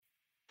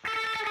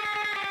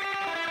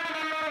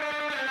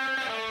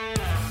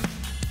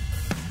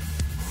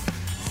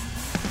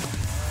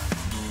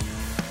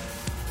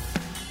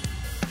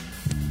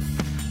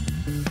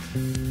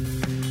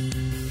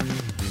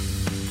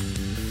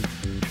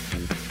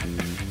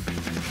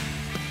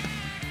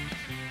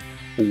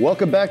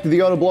Welcome back to the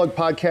Autoblog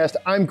podcast.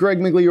 I'm Greg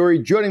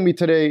Migliori. Joining me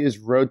today is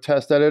road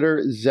test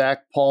editor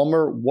Zach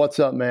Palmer. What's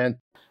up, man?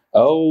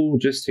 Oh,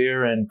 just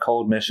here in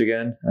cold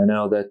Michigan. I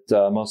know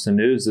that most of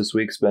the news this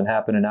week's been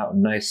happening out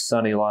in nice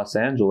sunny Los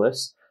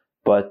Angeles,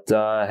 but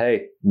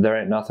hey, there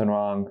ain't nothing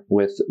wrong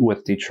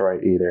with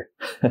Detroit either.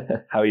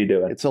 How are you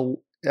doing?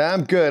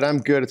 I'm good.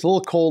 It's a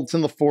little cold. It's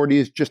in the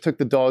 40s. Just took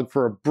the dog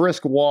for a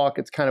brisk walk.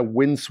 It's kind of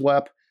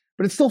windswept,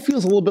 but it still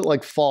feels a little bit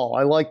like fall.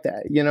 I like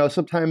that. You know,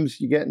 sometimes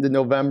you get into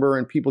November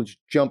and people just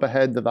jump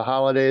ahead to the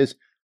holidays.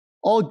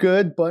 All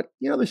good, but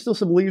you know, there's still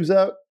some leaves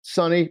out.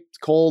 Sunny, it's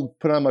cold.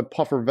 Put on my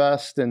puffer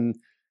vest and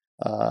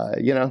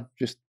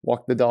just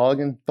walked the dog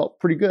and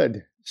felt pretty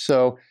good.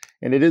 So,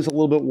 and it is a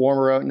little bit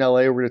warmer out in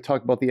LA. We're going to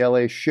talk about the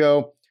LA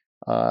show.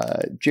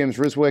 James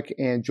Riswick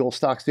and Joel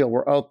Stocksdale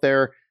were out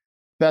there.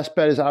 Best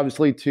bet is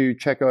obviously to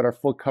check out our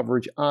full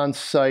coverage on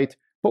site,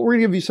 but we're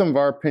going to give you some of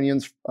our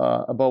opinions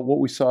about what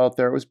we saw out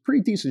there. It was a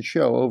pretty decent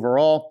show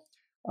overall.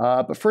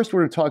 But first, we're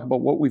going to talk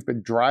about what we've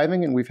been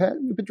driving, and we've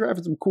been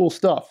driving some cool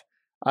stuff.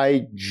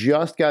 I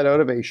just got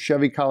out of a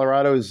Chevy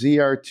Colorado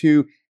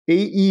ZR2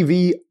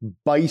 AEV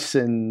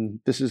Bison.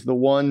 This is the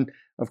one,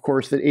 of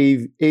course, that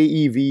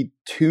AEV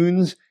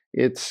tunes.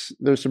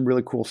 There's some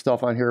really cool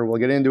stuff on here. We'll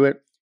get into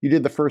it. You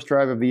did the first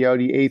drive of the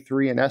Audi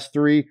A3 and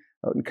S3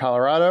 out in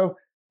Colorado.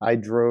 I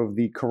drove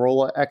the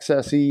Corolla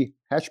XSE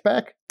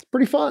hatchback. It's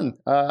pretty fun.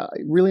 I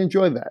really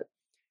enjoyed that.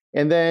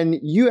 And then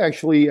you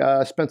actually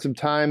spent some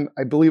time,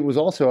 I believe it was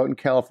also out in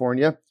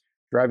California,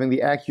 driving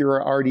the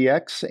Acura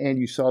RDX, and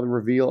you saw the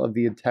reveal of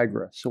the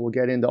Integra. So we'll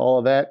get into all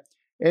of that,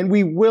 and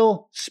we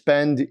will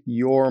spend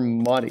your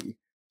money.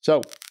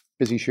 So,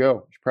 busy show.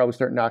 You should probably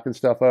start knocking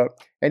stuff out.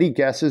 Any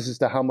guesses as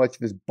to how much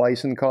this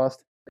Bison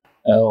cost?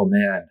 Oh,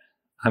 man.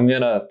 I'm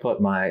going to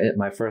put my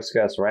first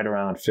guess right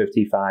around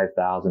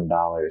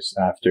 $55,000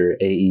 after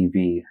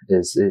AEV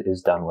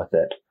is done with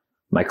it.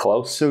 Am I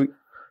close? So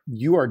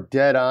you are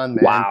dead on,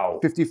 man.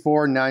 Wow.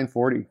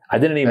 $54,940. I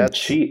didn't even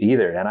cheat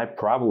either, and I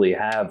probably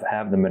have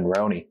the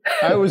Monroney.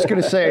 I was going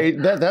to say,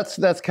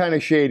 that's kind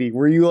of shady.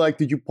 Were you like,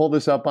 did you pull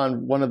this up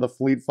on one of the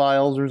fleet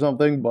files or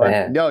something? But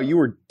man, no, you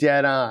were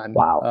dead on.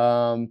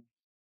 Wow.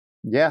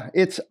 Yeah,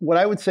 it's what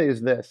I would say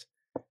is this.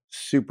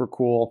 Super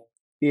cool.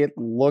 It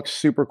looks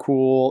super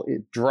cool.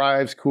 It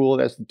drives cool.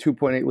 That's the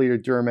 2.8 liter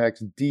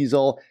Duramax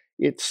diesel.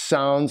 It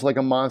sounds like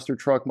a monster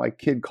truck. My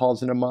kid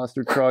calls it a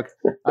monster truck.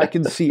 I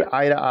can see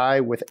eye to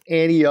eye with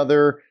any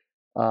other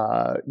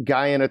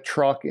guy in a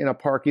truck in a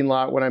parking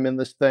lot when I'm in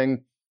this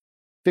thing.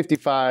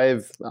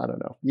 55, I don't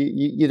know.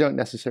 You don't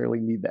necessarily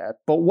need that.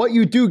 But what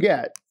you do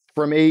get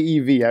from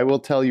AEV, I will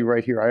tell you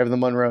right here. I have the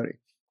Monroney.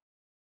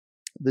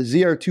 The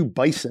ZR2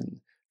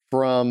 Bison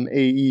from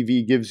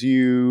AEV gives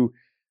you,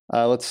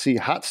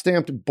 hot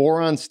stamped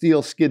boron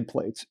steel skid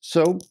plates.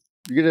 So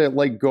you're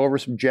going to go over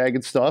some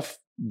jagged stuff.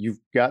 You've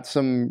got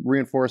some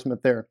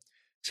reinforcement there.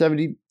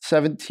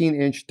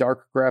 17-inch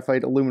dark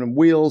graphite aluminum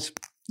wheels.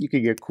 You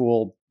could get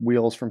cool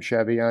wheels from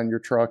Chevy on your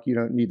truck. You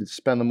don't need to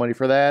spend the money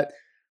for that.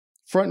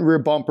 Front and rear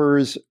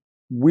bumpers,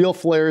 wheel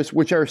flares,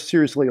 which are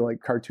seriously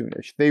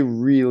cartoonish. They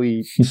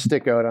really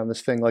stick out on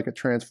this thing like a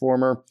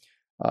transformer.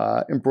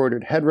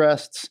 Embroidered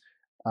headrests.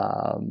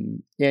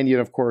 And yet,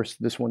 of course,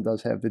 this one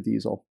does have the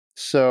diesel.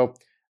 So,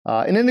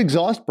 and an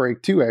exhaust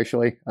brake too,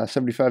 actually, a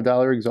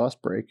 $75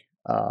 exhaust brake.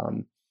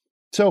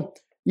 So,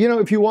 you know,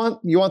 if you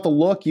want the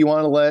look, you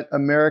want to let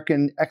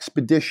American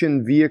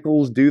expedition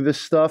vehicles do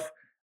this stuff,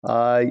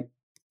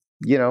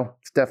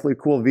 it's definitely a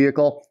cool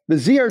vehicle. The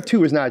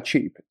ZR2 is not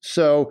cheap.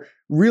 So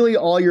really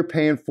all you're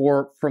paying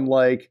for from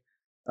AEV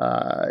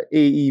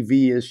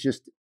is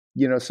just,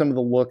 some of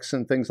the looks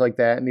and things like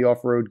that and the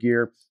off-road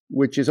gear,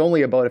 which is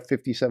only about a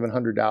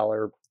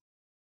 $5,700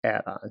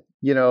 add-on.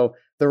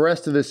 The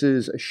rest of this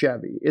is a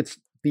Chevy. It's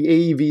the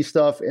AEV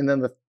stuff and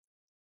then the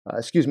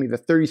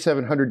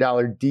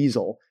 $3,700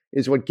 diesel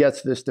is what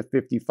gets this to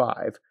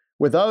 55.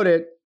 Without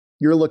it,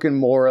 you're looking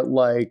more at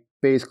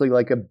basically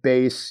a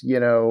base,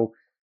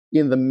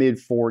 in the mid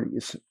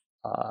 40s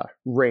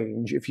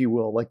range, if you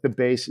will, like the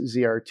base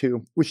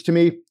ZR2, which to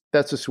me,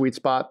 that's a sweet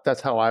spot.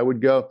 That's how I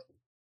would go.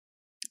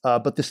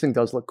 But this thing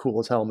does look cool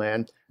as hell,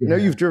 man. Yeah. I know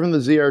you've driven the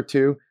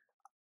ZR2.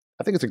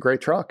 I think it's a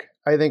great truck.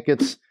 I think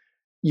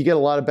you get a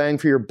lot of bang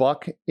for your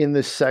buck in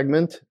this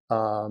segment.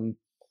 And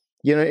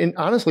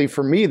honestly,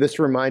 for me, this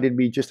reminded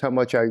me just how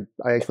much I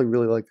actually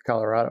really like the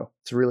Colorado.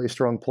 It's a really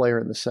strong player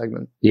in this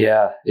segment.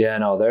 Yeah,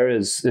 no, there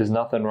is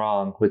nothing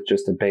wrong with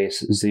just a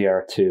base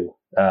ZR2.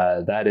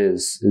 That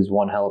is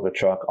one hell of a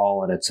truck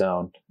all on its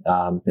own.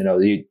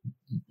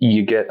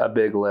 You get a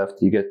big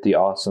lift, you get the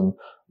awesome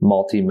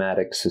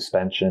Multimatic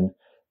suspension,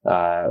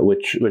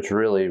 which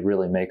really,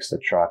 really makes the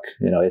truck.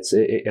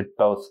 It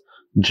both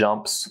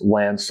jumps,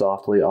 lands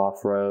softly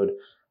off-road,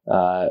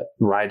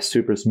 rides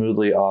super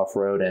smoothly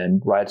off-road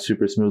and rides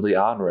super smoothly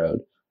on-road.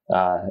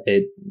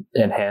 It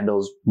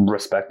handles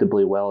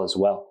respectably well as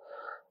well.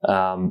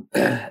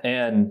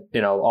 And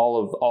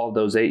all of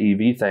those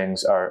AEV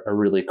things are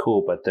really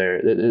cool, but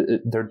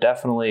they're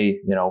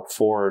definitely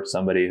for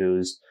somebody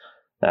who's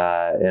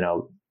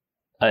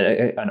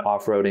an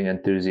off-roading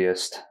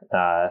enthusiast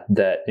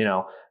that, you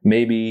know,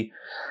 maybe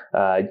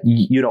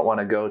you don't want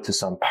to go to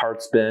some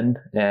parts bin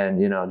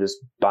and, you know, just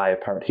buy a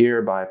part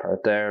here, buy a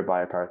part there,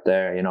 buy a part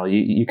there. You know,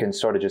 you can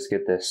sort of just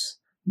get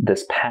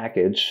this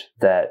package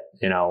that,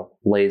 you know,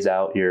 lays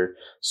out your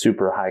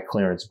super high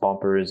clearance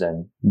bumpers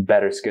and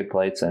better skid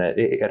plates, and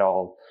it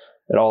all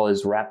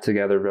is wrapped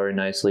together very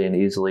nicely and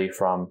easily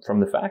from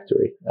the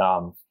factory,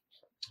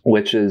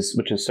 which is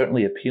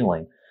certainly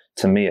appealing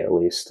to me, at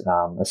least,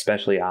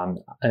 especially on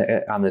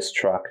this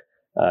truck.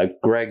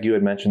 Greg, you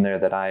had mentioned there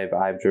that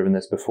I've driven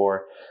this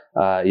before.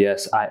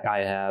 Yes, I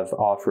have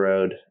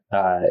off-road,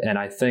 and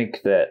I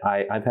think that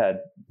I've had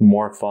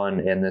more fun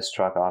in this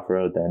truck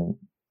off-road than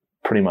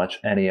pretty much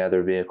any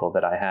other vehicle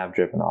that I have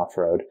driven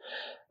off-road.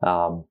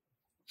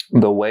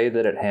 The way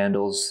that it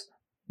handles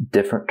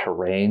different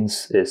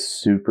terrains is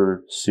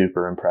super,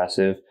 super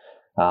impressive.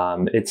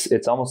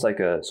 It's almost like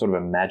a sort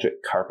of a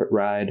magic carpet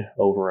ride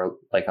over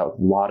a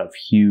lot of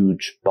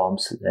huge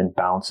bumps and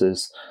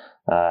bounces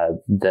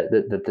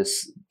that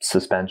this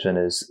suspension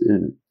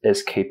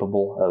is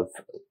capable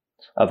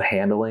of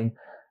handling.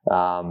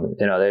 You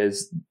know,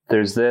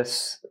 there's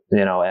this,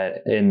 you know,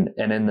 in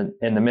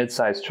the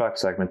mid-sized truck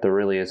segment, there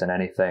really isn't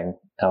anything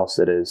else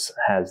that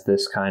has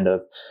this kind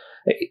of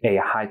a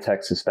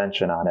high-tech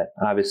suspension on it.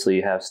 Obviously,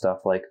 you have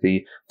stuff like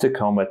the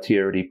Tacoma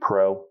TRD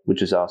Pro,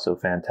 which is also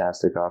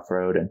fantastic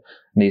off-road, and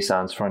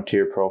Nissan's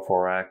Frontier Pro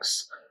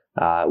 4X,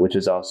 which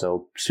is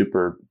also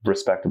super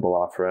respectable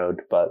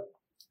off-road. But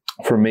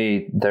for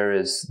me,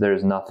 there's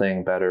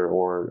nothing better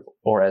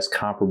or as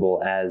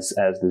comparable as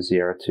the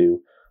ZR2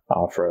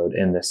 off-road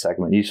in this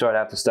segment. You sort of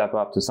have to step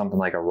up to something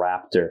like a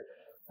Raptor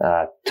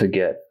to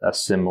get a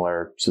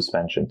similar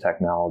suspension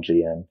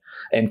technology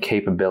and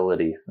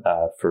capability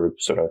for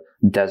sort of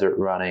desert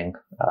running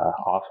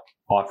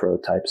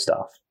off-road type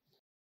stuff.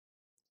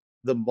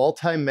 The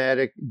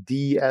Multimatic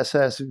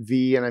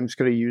DSSV, and I'm just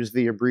going to use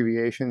the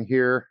abbreviation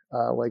here,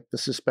 like the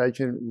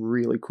suspension,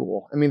 really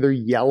cool. I mean, they're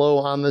yellow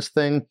on this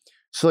thing,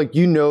 so like,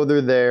 you know,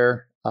 they're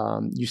there.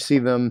 You see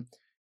them.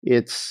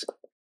 It's,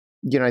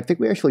 you know, I think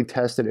we actually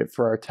tested it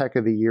for our Tech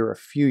of the Year a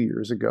few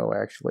years ago,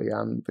 actually,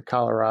 on the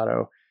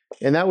Colorado.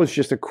 And that was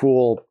just a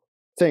cool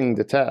thing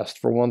to test,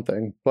 for one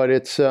thing. But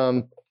it's,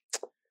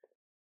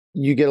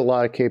 you get a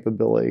lot of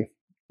capability.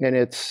 And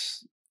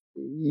it's,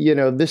 you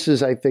know, this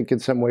is, I think, in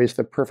some ways,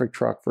 the perfect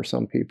truck for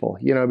some people,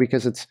 you know,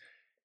 because it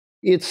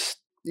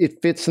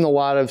fits in a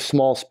lot of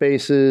small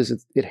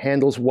spaces. It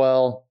handles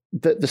well.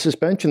 The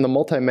suspension, the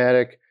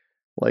Multimatic,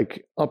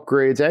 like,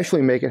 upgrades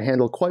actually make it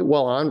handle quite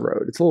well on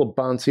road. It's a little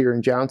bouncier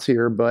and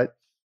jouncier, but,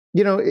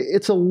 you know,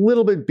 it's a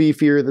little bit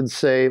beefier than,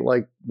 say,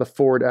 like the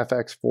Ford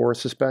FX4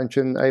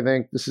 suspension. I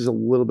think this is a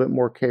little bit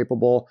more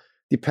capable,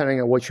 depending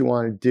on what you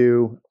want to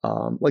do.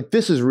 Like,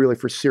 this is really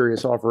for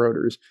serious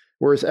off-roaders,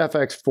 whereas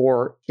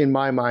FX4, in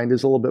my mind,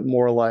 is a little bit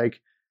more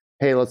like,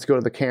 hey, let's go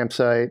to the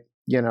campsite,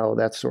 you know,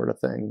 that sort of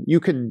thing. You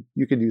could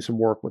do some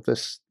work with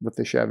this, with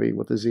the Chevy,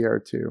 with the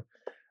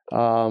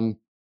ZR2.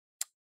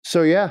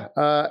 So yeah,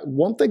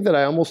 one thing that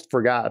I almost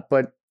forgot,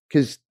 but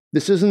because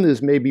this isn't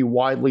as maybe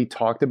widely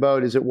talked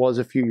about as it was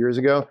a few years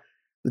ago,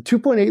 the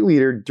 2.8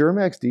 liter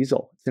Duramax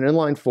diesel. It's an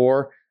inline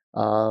four.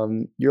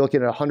 You're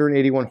looking at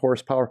 181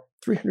 horsepower,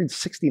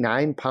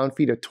 369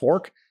 pound-feet of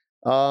torque.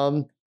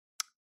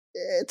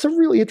 It's a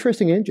really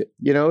interesting engine,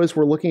 you know, as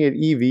we're looking at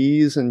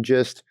EVs and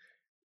just,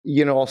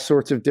 you know, all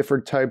sorts of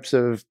different types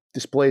of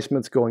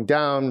displacements going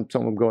down,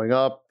 some of them going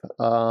up.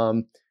 A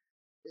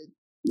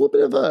little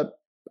bit of a,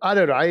 I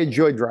don't know, I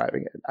enjoy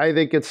driving it. I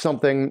think it's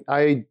something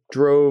I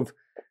drove.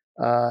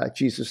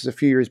 Jesus, a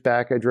few years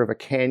back, I drove a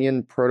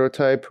Canyon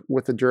prototype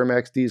with the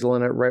Duramax diesel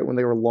in it right when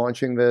they were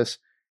launching this.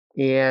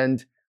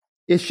 And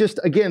it's just,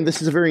 again,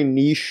 this is a very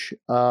niche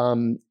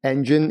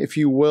engine, if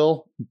you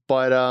will.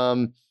 But I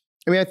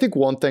mean, I think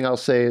one thing I'll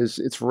say is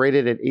it's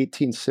rated at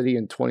 18 city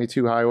and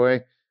 22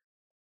 highway.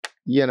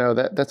 You know,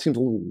 that seems a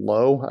little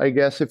low, I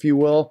guess, if you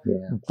will.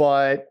 Yeah.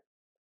 But,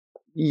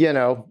 you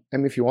know, I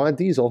mean, if you want a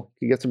diesel,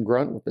 you get some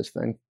grunt with this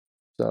thing.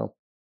 So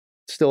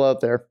it's still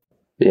out there.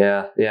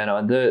 Yeah,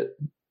 no,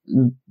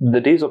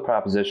 the diesel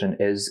proposition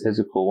is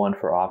a cool one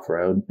for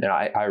off-road. You know,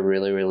 I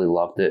really, really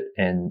loved it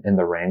in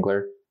the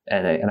Wrangler,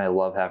 and I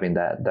love having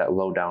that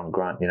low down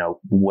grunt, you know,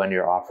 when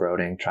you're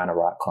off-roading, trying to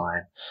rock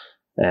climb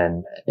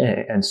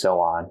and so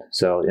on.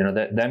 So, you know,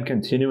 them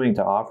continuing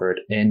to offer it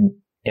in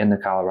the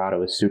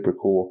Colorado is super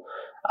cool.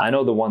 I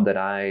know the one that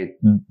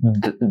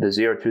the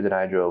ZR2 that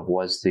I drove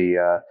was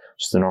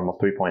just the normal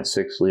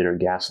 3.6 liter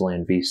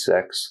gasoline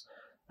V6.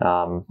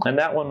 And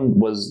that one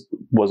was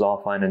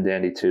all fine and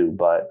dandy too,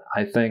 but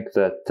I think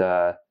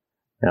that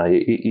you know,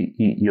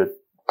 you'd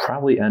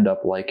probably end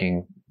up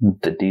liking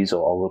the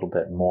diesel a little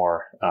bit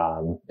more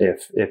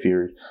if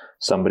you're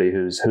somebody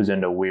who's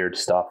into weird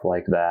stuff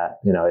like that.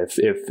 You know,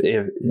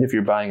 if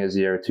you're buying a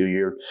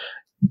ZR2,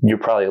 you're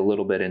probably a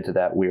little bit into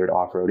that weird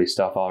off-roady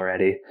stuff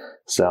already.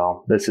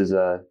 So this is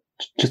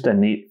just a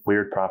neat,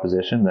 weird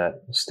proposition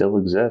that still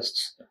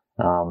exists.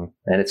 And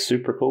it's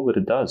super cool that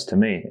it does, to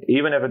me,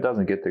 even if it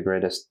doesn't get the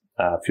greatest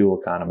fuel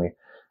economy.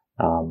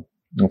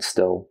 it's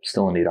still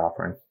a neat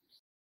offering.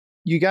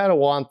 You got to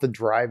want the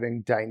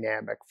driving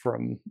dynamic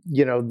from,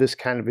 this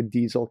kind of a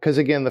diesel. Because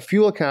again, the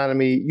fuel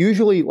economy,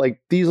 usually like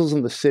diesels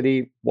in the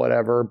city,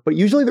 whatever, but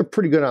usually they're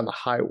pretty good on the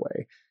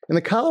highway. And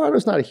the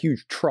Colorado's not a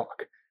huge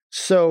truck.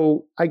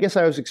 So I guess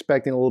I was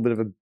expecting a little bit of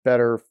a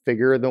better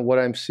figure than what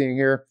I'm seeing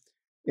here.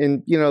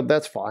 And,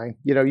 that's fine.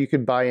 You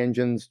could buy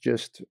engines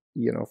just,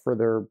 for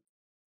their,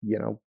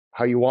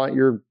 how you want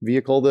your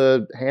vehicle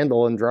to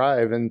handle and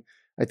drive. And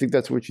I think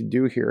that's what you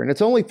do here. And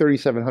it's only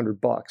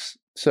 $3,700.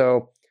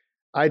 So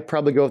I'd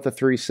probably go with the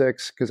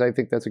 3.6 because I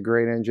think that's a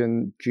great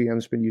engine.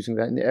 GM's been using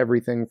that in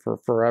everything for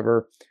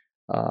forever.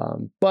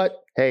 But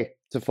hey,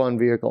 it's a fun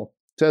vehicle.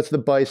 So that's the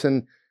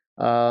Bison.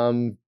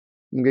 I'm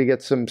going to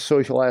get some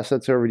social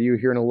assets over to you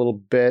here in a little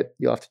bit.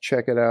 You'll have to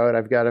check it out.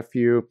 I've got a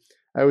few.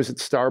 I was at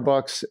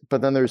Starbucks,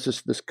 but then there's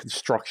this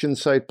construction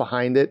site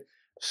behind it.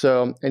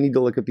 So I need to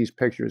look at these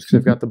pictures because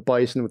I've got the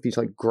Bison with these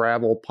like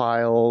gravel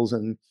piles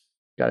and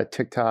got a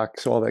TikTok,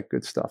 so all that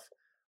good stuff.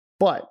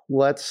 But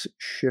let's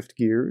shift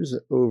gears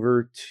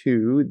over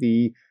to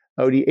the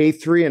Audi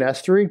A3 and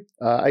S3.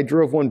 I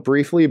drove one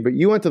briefly, but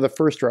you went to the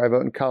first drive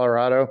out in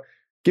Colorado.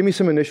 Give me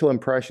some initial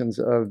impressions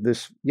of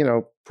this,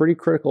 pretty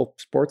critical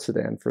sports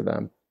sedan for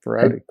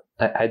Audi.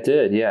 I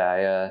did,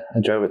 yeah. I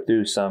drove it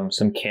through some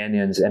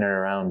canyons in and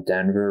around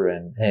Denver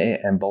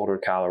and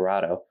Boulder,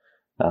 Colorado.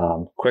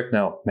 Quick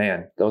note,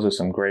 man, those are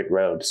some great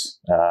roads.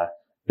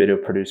 Video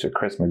producer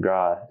Chris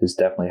McGraw is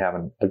definitely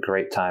having a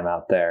great time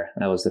out there.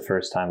 That was the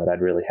first time that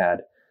I'd really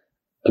had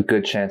a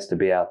good chance to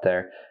be out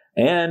there.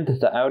 And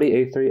the Audi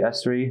A3,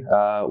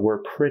 S3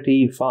 were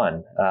pretty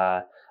fun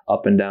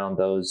up and down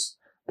those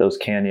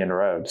canyon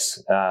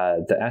roads.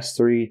 The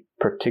S3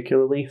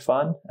 particularly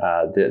fun.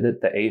 The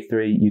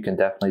A3 you can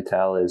definitely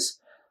tell is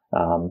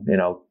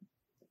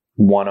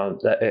one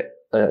of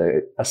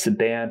a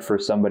sedan for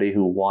somebody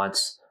who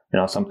wants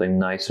something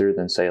nicer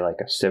than say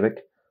like a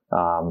Civic.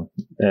 You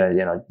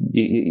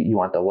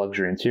want the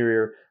luxury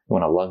interior, you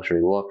want a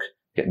luxury look,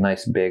 get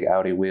nice big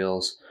Audi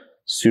wheels,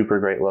 super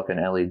great looking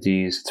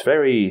LEDs. It's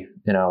very,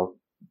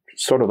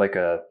 sort of like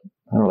a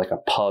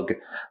pug,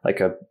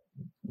 like a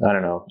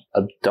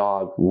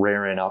dog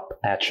rearing up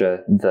at you.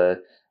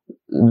 The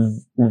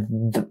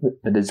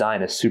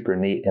design is super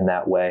neat in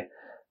that way.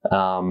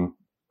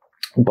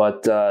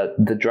 But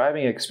the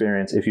driving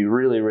experience, if you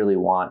really, really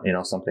want,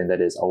 something that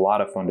is a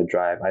lot of fun to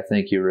drive, I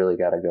think you really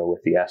got to go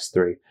with the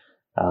S3.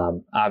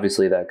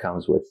 Obviously that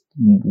comes with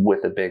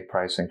a big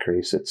price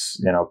increase. It's,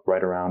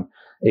 right around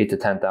 $8,000 to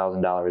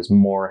 $10,000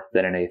 more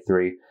than an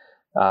A3.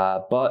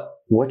 But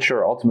what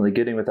you're ultimately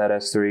getting with that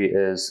S3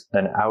 is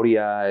an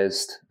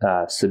Audiized,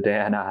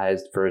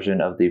 sedanized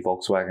version of the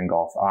Volkswagen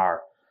Golf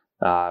R,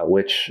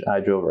 which I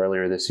drove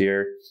earlier this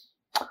year.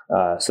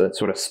 So that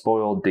sort of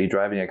spoiled the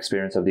driving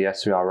experience of the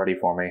S3 already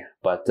for me.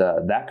 But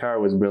that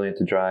car was brilliant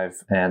to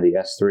drive, and the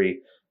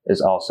S3 is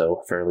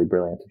also fairly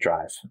brilliant to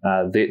drive.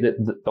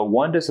 The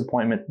one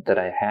disappointment that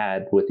I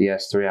had with the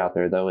S3 out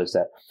there, though, is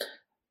that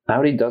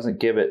Audi doesn't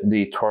give it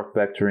the torque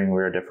vectoring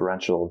rear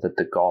differential that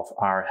the Golf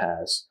R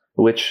has,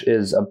 which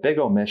is a big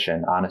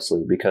omission,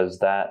 honestly, because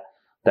that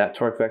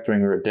torque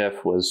vectoring rear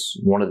diff was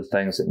one of the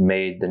things that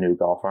made the new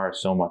Golf R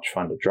so much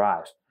fun to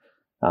drive.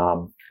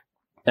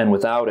 And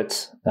without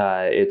it,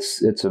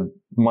 it's a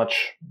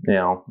much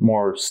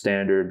more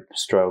standard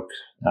stroke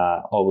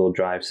all-wheel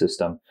drive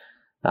system.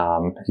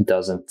 It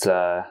doesn't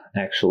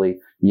actually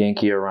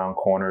yank you around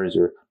corners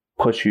or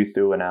push you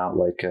through and out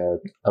like a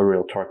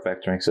real torque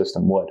vectoring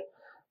system would.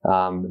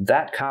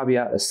 That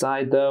caveat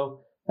aside,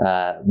 though,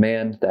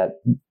 man, that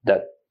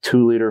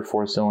 2-liter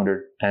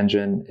 4-cylinder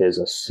engine is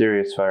a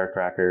serious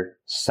firecracker.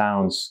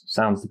 Sounds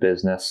the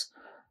business,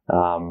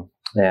 and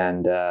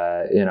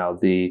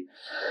the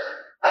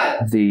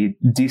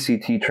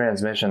DCT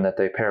transmission that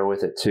they pair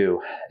with it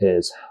too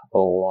is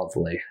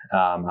lovely.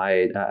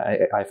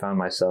 I found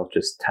myself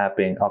just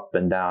tapping up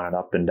and down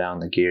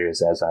the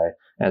gears as I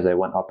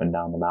went up and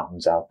down the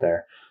mountains out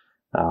there.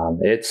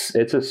 It's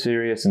a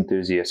serious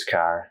enthusiast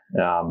car.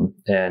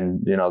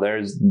 And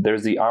there's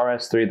the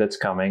RS3 that's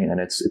coming, and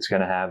it's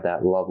going to have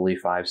that lovely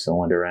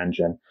 5-cylinder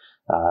engine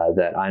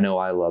that I know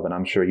I love, and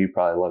I'm sure you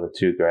probably love it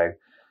too, Greg.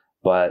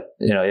 But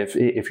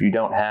if you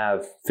don't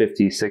have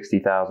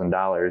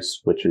 $50,000-$60,000,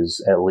 which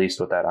is at least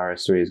what that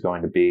RS3 is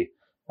going to be,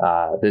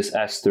 this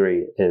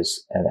S3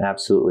 is an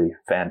absolutely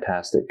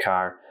fantastic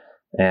car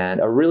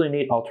and a really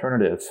neat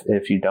alternative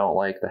if you don't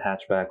like the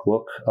hatchback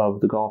look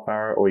of the Golf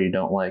R, or you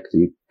don't like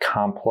the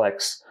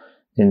complex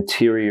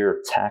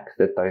interior tech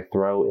that they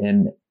throw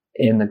in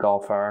the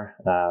Golf R.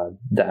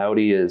 The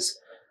Audi is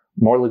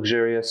more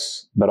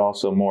luxurious, but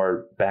also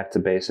more back to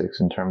basics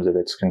in terms of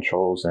its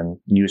controls and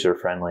user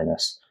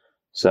friendliness.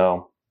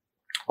 So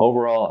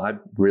overall, I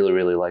really,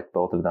 really like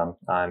both of them.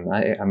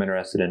 I'm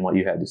interested in what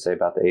you had to say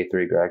about the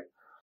A3, Greg.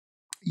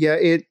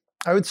 Yeah,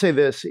 I would say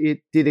this,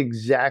 it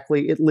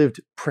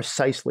lived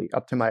precisely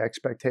up to my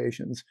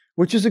expectations,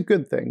 which is a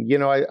good thing.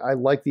 I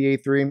like the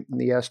A3 and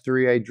the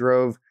S3. I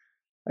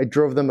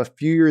drove them a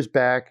few years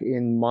back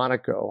in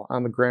Monaco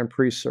on the Grand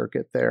Prix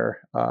circuit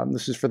there.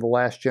 This is for the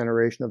last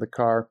generation of the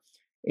car.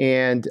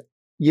 And,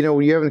 you know,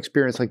 when you have an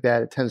experience like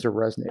that, it tends to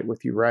resonate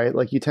with you, right?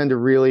 Like you tend to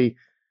really,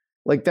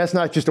 like, that's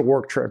not just a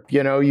work trip,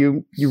 you know,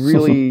 you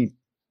really,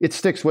 it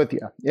sticks with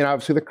you. And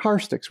obviously the car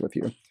sticks with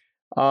you.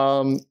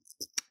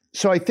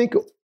 So I think,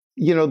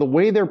 you know, the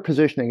way they're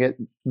positioning it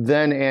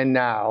then and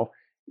now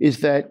is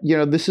that, you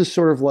know, this is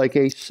sort of like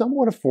a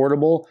somewhat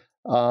affordable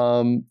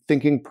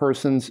thinking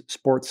person's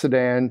sports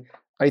sedan.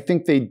 I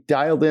think they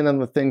dialed in on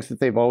the things that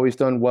they've always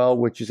done well,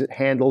 which is it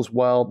handles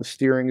well, the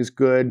steering is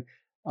good.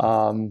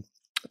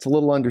 It's a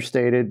little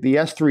understated. The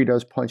S3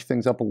 does punch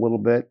things up a little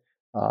bit,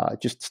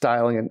 just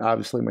styling and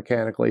obviously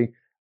mechanically.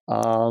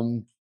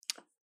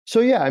 So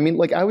yeah, I mean,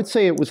 like I would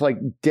say it was like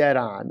dead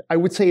on. I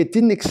would say it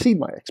didn't exceed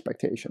my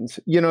expectations.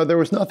 You know, there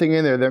was nothing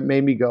in there that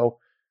made me go,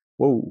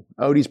 whoa,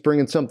 Audi's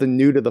bringing something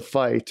new to the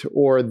fight,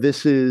 or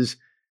this is,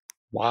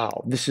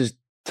 wow, this is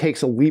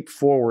takes a leap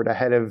forward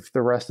ahead of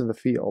the rest of the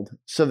field.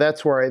 So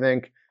that's where I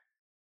think,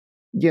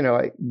 you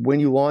know, when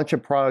you launch a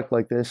product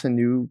like this, a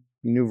new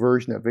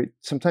version of it,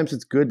 sometimes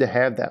it's good to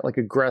have that like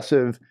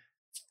aggressive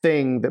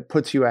thing that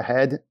puts you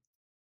ahead.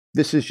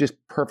 This is just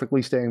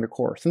perfectly staying the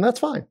course, and that's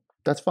fine.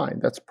 That's fine.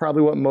 That's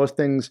probably what most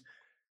things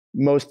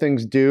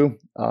do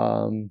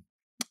in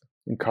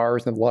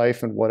cars and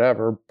life and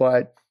whatever.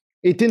 But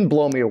it didn't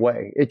blow me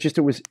away. It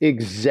was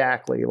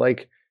exactly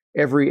like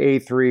every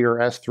A3 or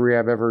S3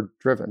 I've ever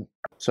driven.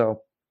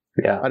 So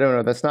yeah, I don't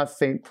know. That's not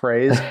faint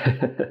praise,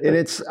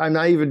 and I'm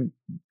not even,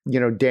 you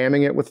know,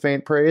 damning it with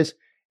faint praise.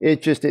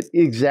 It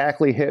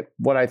exactly hit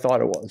what I thought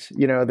it was.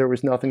 You know, there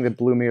was nothing that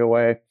blew me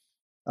away.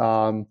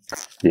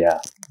 Yeah,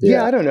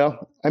 I don't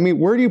know. I mean,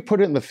 where do you put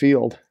it in the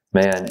field?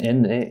 Man,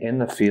 in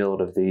the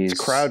field of these, it's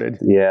crowded.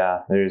 Yeah,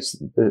 there's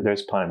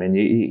plenty. I mean,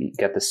 you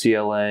got the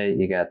CLA,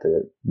 you got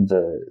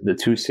the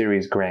 2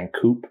 Series Grand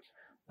Coupe.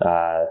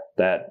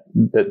 That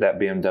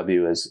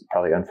BMW is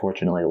probably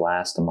unfortunately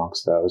last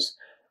amongst those.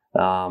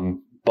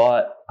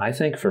 But I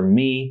think for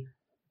me,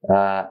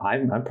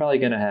 I'm probably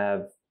going to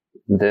have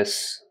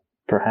this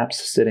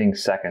perhaps sitting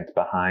second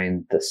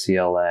behind the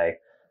CLA.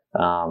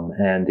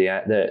 And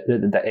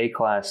the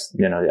A-Class,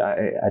 you know,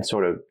 I'd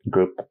sort of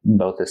group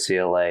both the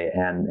CLA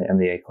and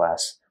the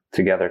A-Class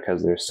together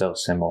because they're so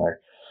similar.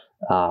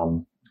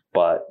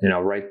 But, you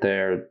know, right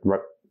there,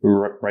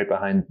 right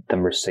behind the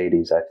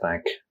Mercedes, I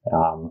think.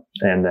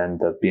 And then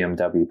the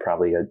BMW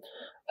probably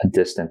a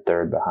distant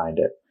third behind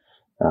it.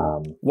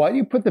 Why do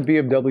you put the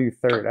BMW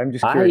third? I'm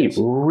just curious.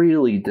 I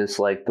really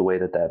dislike the way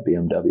that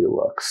BMW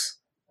looks.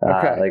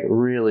 Okay. Like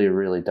really,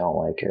 really don't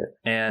like it.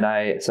 And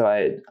I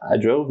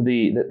drove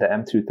the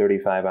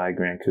M235i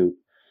Grand Coupe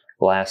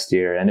last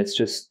year, and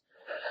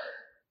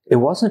it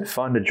wasn't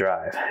fun to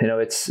drive. You know,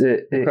 it's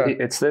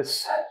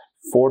this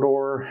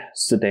 4-door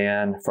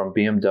sedan from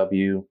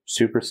BMW,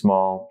 super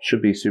small,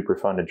 should be super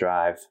fun to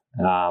drive.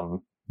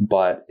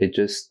 But it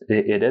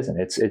isn't.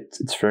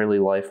 It's fairly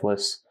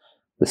lifeless.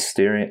 The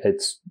steering,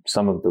 it's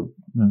some of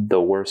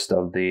the worst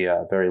of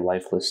the very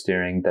lifeless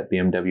steering that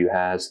BMW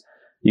has.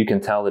 You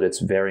can tell that it's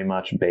very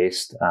much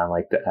based on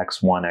like the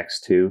X1,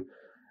 X2.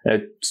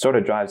 It sort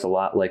of drives a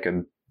lot like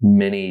a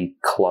mini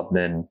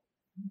Clubman,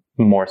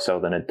 more so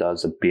than it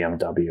does a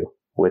BMW,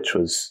 which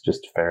was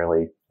just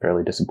fairly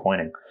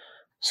disappointing.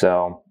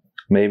 So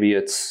maybe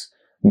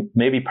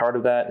part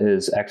of that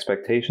is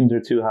expectations are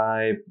too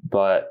high,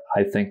 but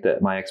I think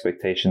that my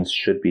expectations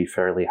should be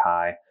fairly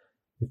high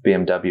if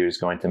BMW is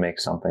going to make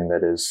something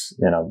that is,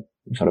 you know,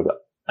 sort of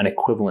an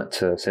equivalent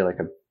to say like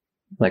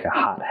a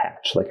hot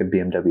hatch, like a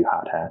BMW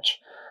hot hatch.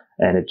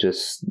 And it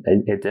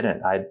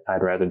didn't.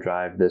 I'd rather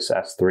drive this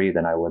S3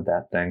 than I would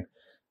that thing.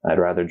 I'd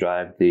rather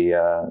drive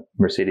the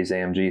Mercedes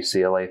AMG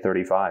CLA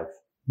 35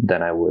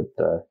 than I would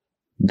the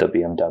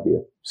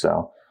BMW.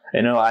 So,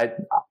 you know,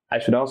 I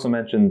should also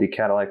mention the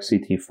Cadillac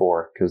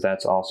CT4 because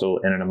that's also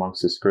in and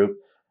amongst this group.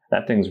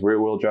 That thing's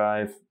rear-wheel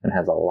drive and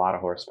has a lot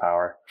of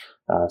horsepower,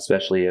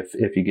 especially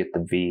if you get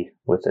the V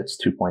with its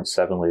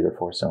 2.7-liter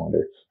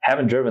 4-cylinder.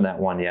 Haven't driven that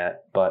one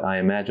yet, but I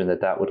imagine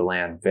that would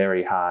land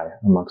very high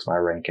amongst my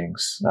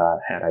rankings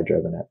had I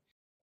driven it.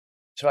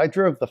 So I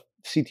drove the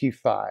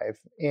CT5,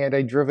 and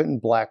I drove it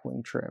in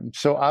Blackwing trim.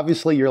 So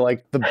obviously you're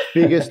like the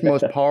biggest,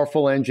 most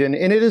powerful engine,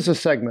 and it is a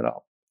segment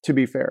up, to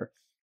be fair.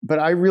 But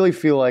I really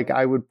feel like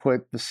I would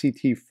put the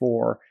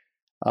CT4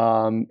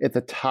 at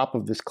the top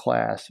of this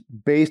class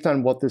based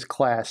on what this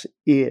class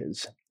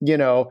is, you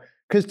know,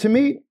 because to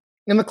me,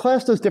 and the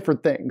class does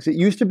different things. It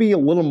used to be a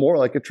little more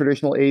like a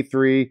traditional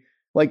A3.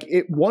 Like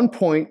at one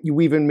point,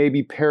 you even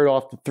maybe paired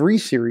off the 3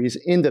 Series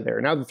into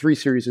there. Now the 3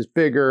 Series is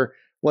bigger.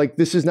 Like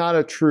this is not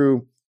a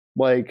true,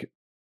 like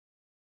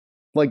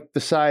the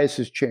size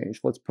has changed.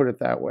 Let's put it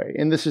that way.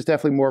 And this is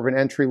definitely more of an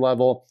entry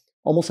level,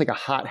 almost like a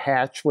hot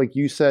hatch, like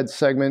you said,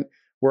 segment,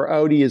 where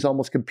Audi is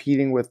almost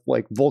competing with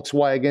like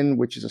Volkswagen,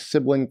 which is a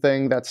sibling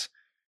thing. It's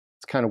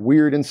kind of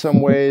weird in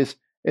some ways.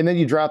 And then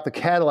you drop the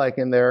Cadillac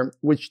in there,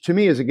 which to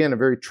me is, again, a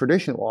very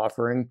traditional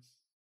offering.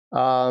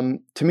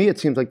 To me, it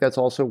seems like that's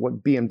also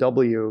what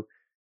BMW,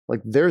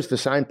 like there's the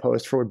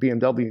signpost for what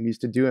BMW needs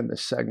to do in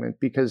this segment,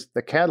 because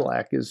the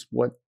Cadillac is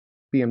what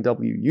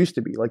BMW used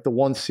to be, like the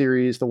 1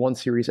 Series, the 1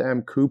 Series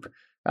M Coupe.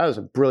 that was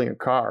a brilliant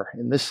car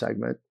in this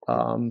segment.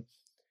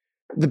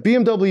 The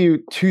BMW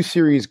 2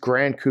 Series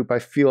Grand Coupe, I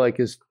feel like,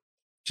 is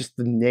just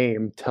the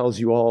name tells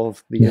you all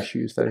of the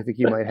issues that I think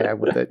you might have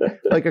with it.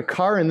 Like, a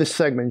car in this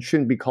segment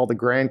shouldn't be called a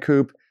Grand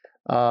Coupe.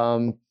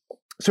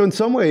 So in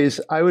some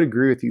ways, I would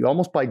agree with you.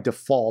 Almost by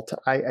default,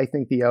 I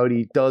think the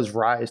Audi does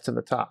rise to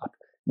the top.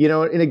 You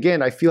know, and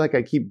again, I feel like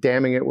I keep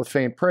damning it with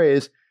faint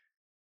praise,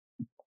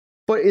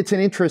 but it's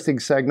an interesting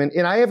segment.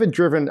 And I haven't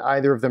driven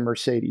either of the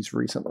Mercedes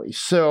recently.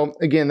 So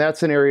again,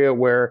 that's an area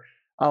where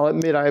I'll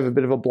admit I have a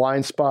bit of a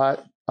blind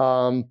spot.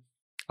 I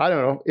don't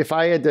know. If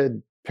I had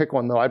to pick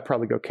one, though, I'd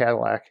probably go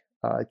Cadillac,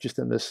 just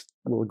in this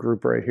little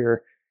group right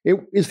here.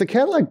 Is the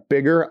Cadillac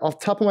bigger? Off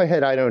the top of my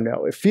head, I don't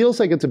know. It feels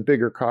like it's a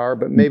bigger car,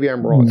 but maybe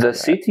I'm wrong. The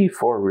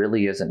CT4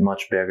 really isn't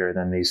much bigger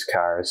than these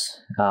cars.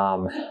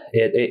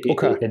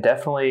 It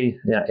definitely,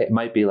 it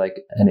might be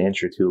like an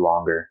inch or two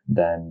longer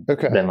than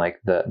like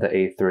the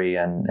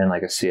A3 and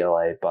like a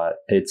CLA, but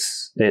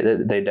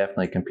they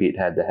definitely compete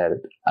head to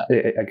head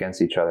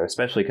against each other,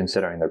 especially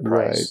considering their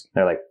price. Right.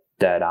 They're like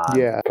dead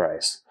on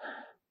price.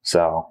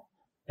 So.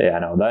 Yeah,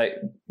 no, I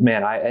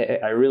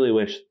really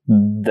wish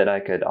that I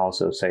could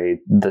also say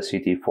the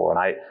CT4,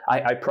 and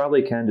I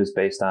probably can just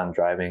based on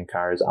driving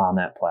cars on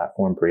that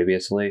platform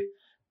previously,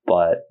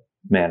 but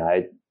man,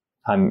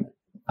 I'm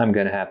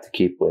gonna have to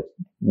keep with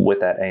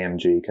that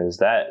AMG because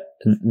that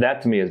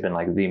to me has been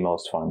like the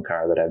most fun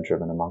car that I've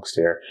driven amongst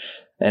here,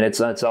 and it's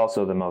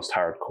also the most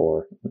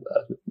hardcore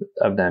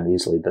of them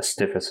easily. The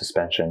stiffest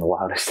suspension, the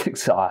loudest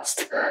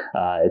exhaust.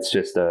 It's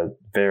just a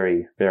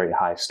very, very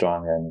high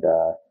strung and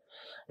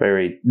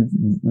very,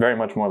 very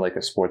much more like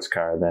a sports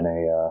car than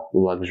a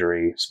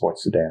luxury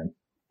sports sedan.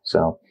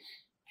 So,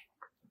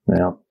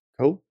 yeah.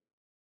 Cool.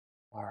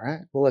 All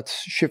right. Well,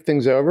 let's shift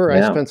things over.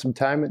 Yeah. I spent some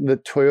time in the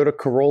Toyota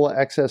Corolla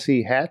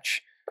XSE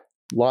hatch.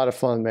 A lot of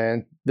fun,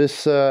 man.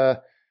 This was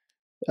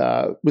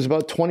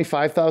about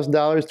 $25,000,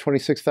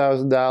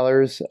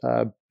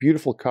 $26,000.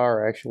 Beautiful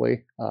car,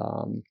 actually.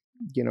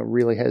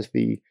 Really has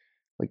the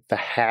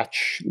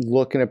hatch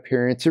look and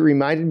appearance. It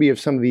reminded me of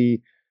some of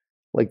the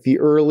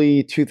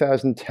early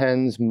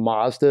 2010s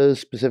Mazdas,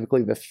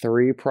 specifically the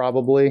 3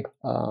 probably.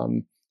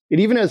 It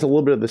even has a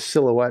little bit of the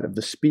silhouette of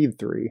the Speed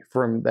 3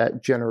 from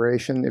that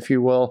generation, if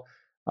you will.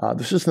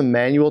 This is the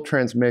manual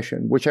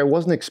transmission, which I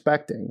wasn't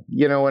expecting.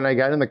 When I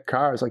got in the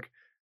car, I was like,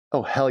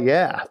 oh, hell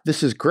yeah,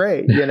 this is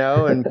great,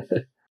 And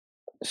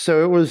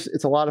so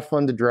it's a lot of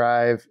fun to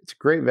drive. It's a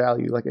great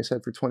value, like I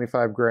said, for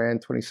 25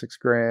 grand, 26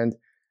 grand.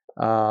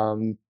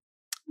 Good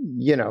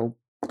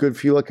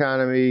fuel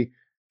economy.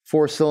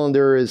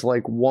 4-cylinder is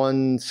like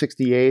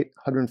 168,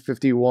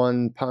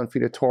 151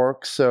 pound-feet of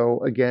torque.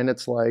 So again,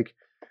 it's like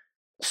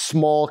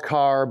small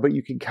car, but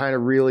you can kind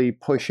of really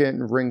push it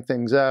and wring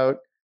things out.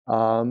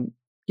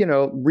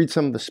 Read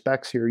some of the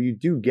specs here. You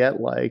do get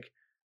like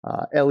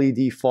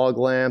LED fog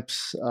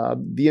lamps.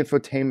 The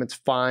infotainment's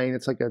fine.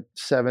 It's like a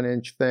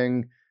 7-inch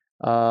thing.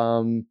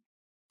 They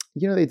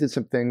did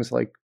some things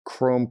like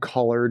chrome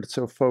colored,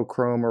 so faux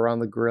chrome around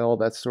the grille,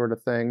 that sort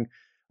of thing.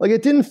 Like,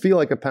 it didn't feel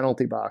like a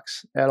penalty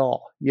box at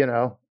all,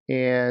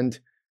 and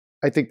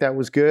I think that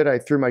was good. I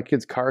threw my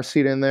kid's car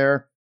seat in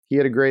there. He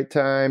had a great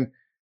time.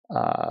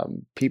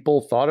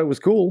 People thought it was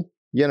cool,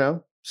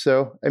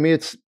 So, I mean,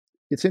 it's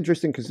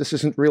interesting because this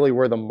isn't really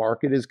where the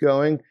market is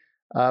going.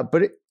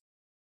 But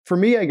for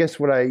me, I guess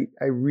what I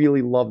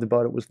really loved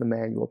about it was the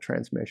manual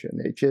transmission.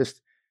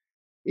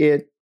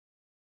 It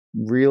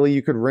really,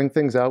 you could wring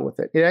things out with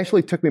it. It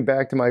actually took me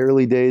back to my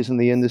early days in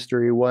the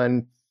industry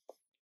when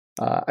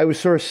I was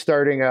sort of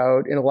starting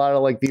out, and a lot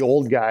of the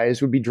old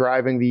guys would be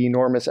driving the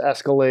enormous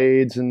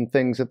Escalades and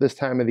things at this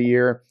time of the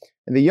year.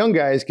 And the young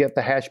guys get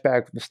the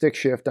hatchback with the stick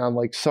shift on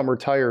summer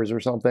tires or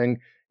something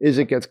as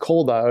it gets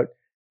cold out.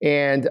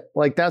 And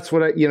that's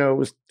what it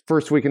was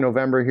first week in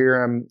November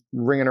here. I'm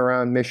ringing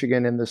around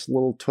Michigan in this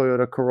little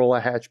Toyota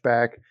Corolla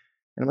hatchback.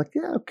 And I'm like,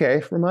 yeah,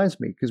 okay, reminds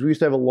me. Because we used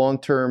to have a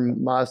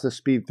long-term Mazda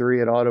Speed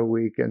 3 at Auto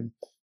Week and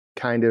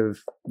kind of,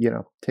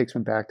 takes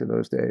me back to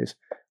those days.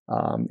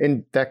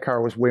 And that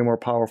car was way more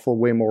powerful,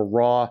 way more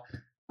raw.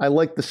 I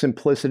like the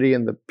simplicity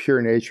and the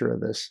pure nature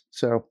of this.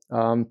 So,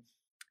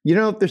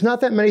 there's not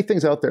that many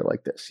things out there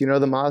like this.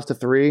 The Mazda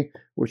 3,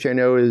 which I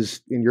know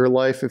is in your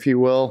life, if you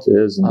will. It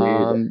is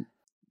indeed.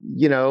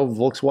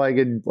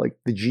 Volkswagen,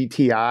 the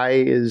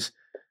GTI is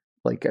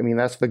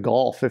that's the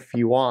Golf if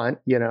you want,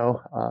 they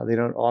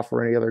don't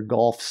offer any other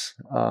Golfs,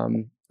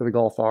 for the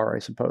Golf R, I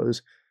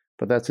suppose,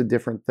 but that's a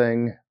different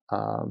thing.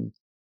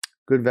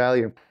 Good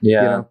value.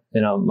 Yeah.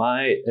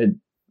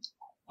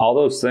 All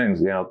those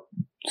things,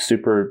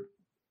 super,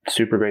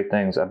 super great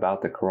things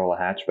about the Corolla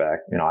hatchback.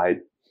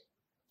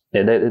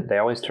 They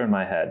always turn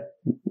my head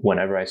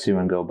whenever I see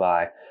one go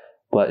by.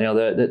 But,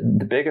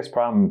 the biggest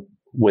problem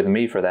with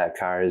me for that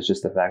car is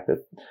just the fact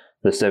that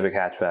the Civic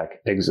hatchback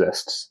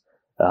exists.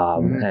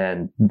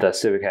 And the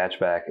Civic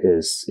hatchback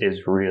is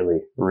really,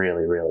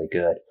 really, really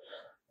good.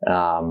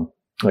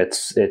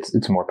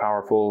 It's more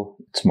powerful.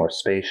 It's more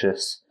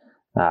spacious.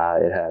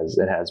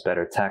 It has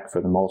better tech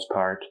for the most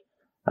part.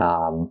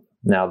 And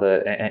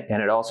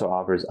it also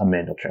offers a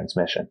manual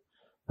transmission.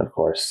 of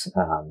course.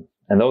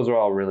 And those are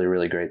all really,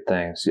 really great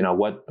things. You know,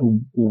 what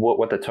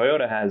the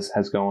Toyota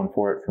has going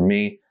for it for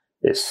me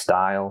is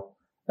style.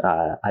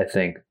 I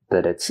think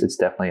that it's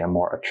definitely a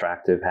more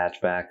attractive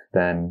hatchback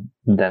than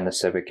the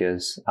Civic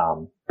is.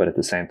 But at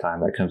the same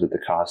time, that comes at the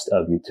cost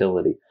of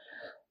utility.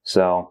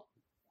 So,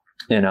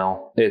 you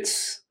know,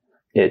 it's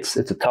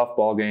a tough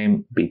ball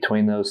game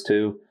between those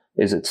two.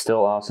 Is it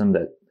still awesome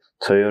that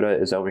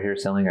Toyota is over here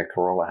selling a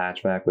Corolla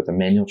hatchback with a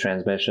manual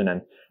transmission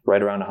and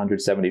right around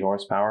 170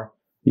 horsepower?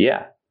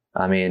 Yeah.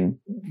 I mean,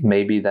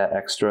 maybe that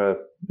extra,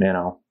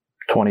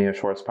 20-ish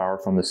horsepower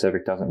from the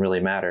Civic doesn't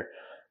really matter,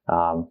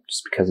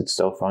 just because it's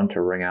so fun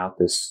to wring out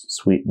this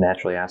sweet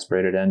naturally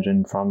aspirated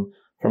engine from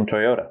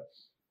Toyota.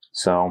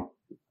 So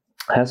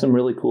it has some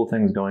really cool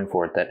things going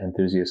for it that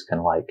enthusiasts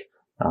can like.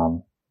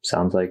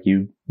 Sounds like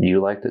you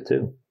liked it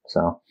too.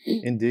 So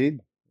Indeed.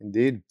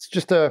 It's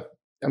just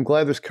I'm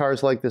glad there's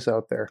cars like this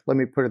out there. Let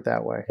me put it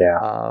that way.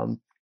 yeah,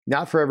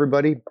 Not for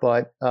everybody,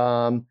 but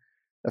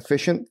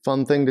efficient,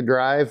 fun thing to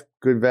drive,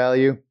 good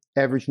value.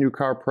 Average new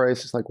car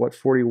price is like what,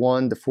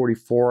 41 to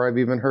 44, I've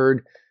even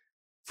heard.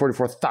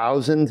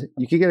 44,000.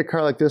 You could get a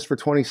car like this for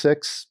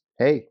 26.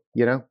 Hey,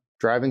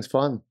 driving's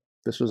fun.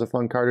 This was a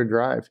fun car to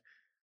drive.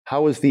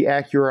 How was the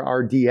Acura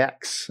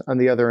RDX on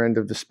the other end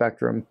of the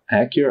spectrum?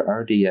 Acura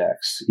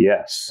RDX,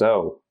 yes.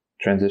 So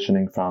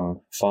transitioning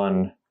from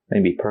fun,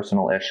 maybe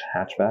personal-ish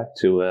hatchback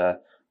to a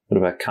bit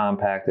of a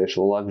compact-ish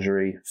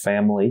luxury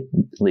family.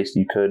 At least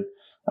you could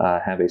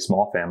have a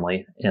small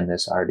family in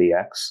this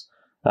RDX.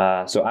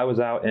 So I was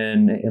out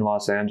in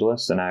Los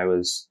Angeles, and I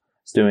was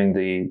doing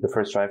the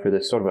first drive for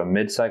this sort of a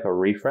mid-cycle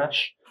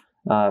refresh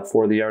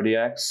for the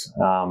RDX.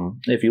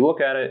 If you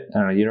look at it,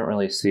 you don't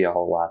really see a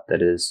whole lot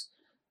that is,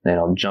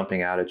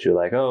 jumping out at you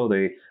like, oh,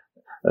 they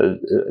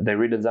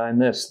redesigned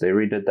this, they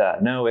redid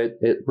that. No, it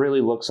really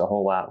looks a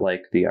whole lot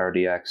like the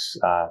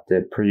RDX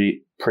did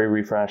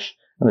pre-refresh.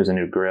 And there's a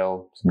new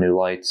grille, some new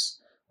lights,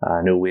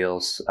 new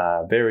wheels,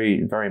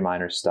 very, very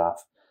minor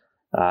stuff.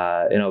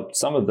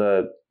 Some of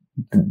the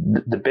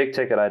big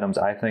ticket items,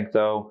 I think,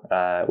 though,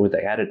 where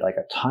they added like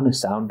a ton of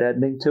sound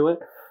deadening to it,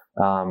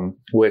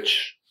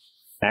 which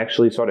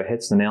actually sort of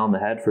hits the nail on the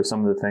head for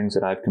some of the things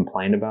that I've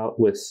complained about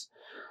with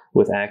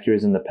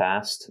Acuras in the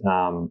past.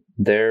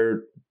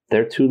 Their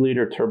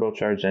 2-liter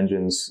turbocharged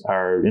engines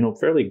are,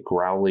 fairly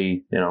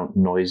growly,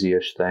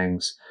 noisy-ish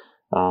things,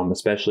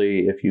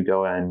 especially if you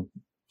go and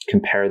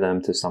compare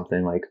them to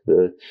something like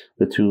the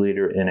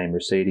 2-liter in a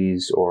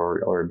Mercedes or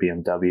a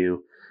BMW.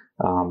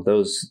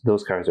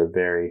 Those cars are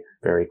very,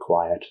 very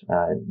quiet.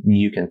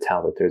 You can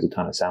tell that there's a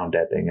ton of sound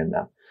deadening in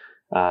them.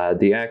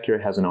 The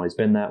Acura hasn't always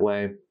been that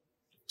way.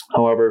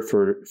 However,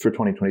 for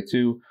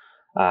 2022,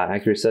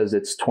 Acura says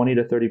it's 20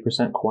 to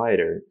 30%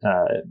 quieter.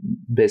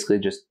 Basically,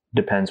 just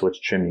depends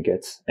which trim you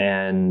get.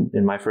 And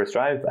in my first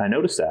drive, I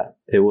noticed that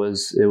it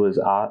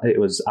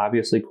was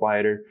obviously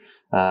quieter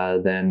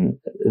than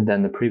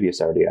the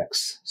previous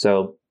RDX.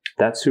 So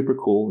that's super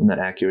cool, and that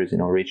Acura is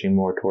reaching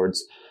more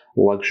towards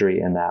luxury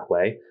in that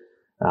way.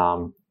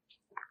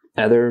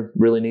 Other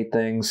really neat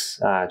things,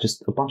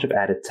 just a bunch of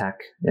added tech.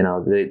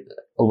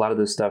 A lot of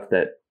the stuff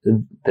that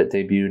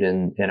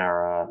debuted in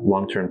our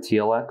long-term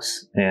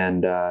TLX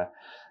and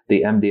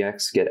the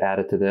MDX get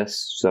added to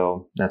this,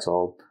 so that's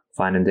all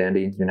fine and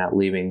dandy. You're not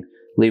leaving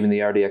the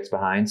RDX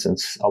behind,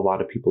 since a lot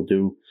of people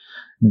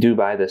do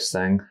buy this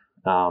thing.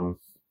 And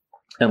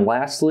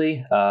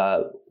lastly,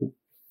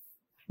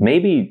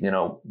 maybe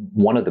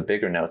one of the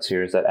bigger notes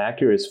here is that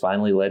Acura is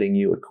finally letting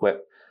you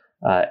equip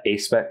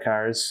A-Spec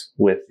cars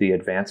with the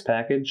advanced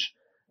package,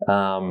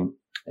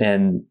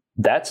 and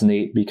that's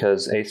neat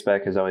because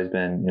A-Spec has always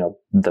been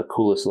the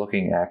coolest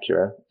looking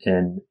Acura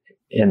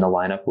in the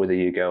lineup, whether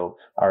you go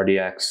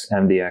RDX,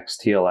 MDX,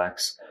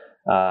 TLX.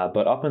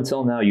 But up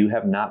until now, you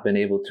have not been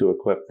able to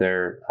equip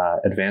their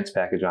advanced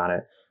package on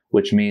it,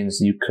 which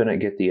means you couldn't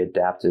get the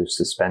adaptive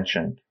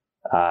suspension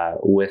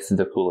with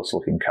the coolest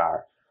looking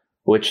car,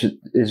 which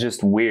is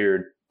just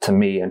weird to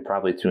me, and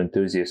probably to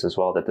enthusiasts as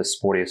well, that the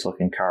sportiest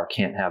looking car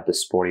can't have the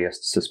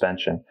sportiest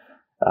suspension.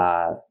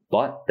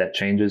 But that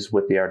changes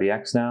with the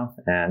RDX now,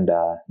 and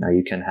now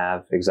you can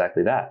have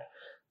exactly that.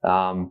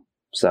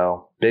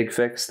 So big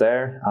fix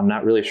there. I'm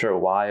not really sure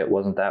why it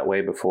wasn't that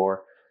way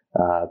before,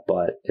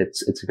 but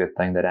it's a good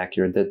thing that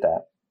Acura did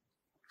that.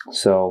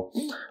 So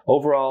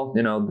overall,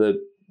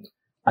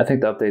 I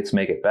think the updates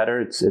make it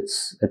better. It's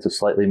a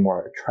slightly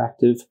more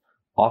attractive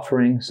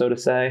offering, so to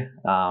say,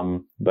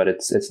 but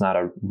it's not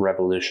a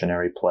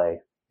revolutionary play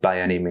by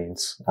any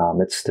means.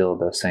 It's still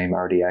the same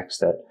RDX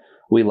that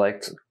we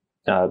liked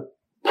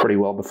pretty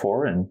well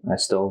before, and I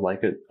still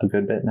like it a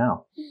good bit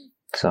now.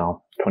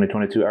 So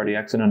 2022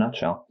 RDX in a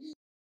nutshell.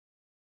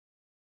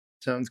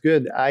 Sounds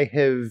good. I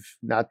have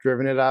not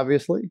driven it,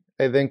 obviously.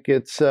 I think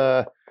it's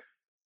one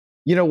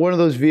of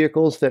those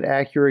vehicles that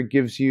Acura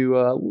gives you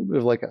a little bit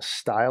of like a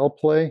style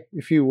play,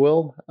 if you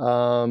will,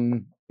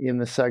 in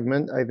the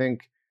segment. I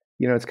think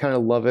it's kind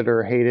of love it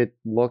or hate it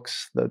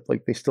looks, that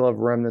like they still have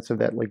remnants of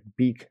that like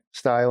beak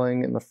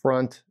styling in the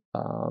front,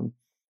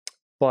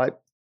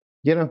 but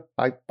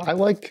I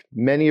like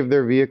many of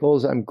their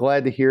vehicles. I'm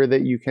glad to hear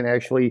that you can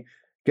actually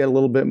get a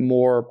little bit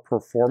more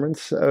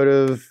performance out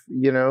of,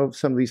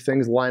 some of these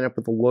things line up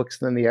with the looks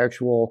than the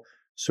actual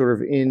sort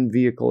of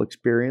in-vehicle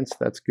experience.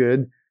 That's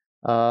good.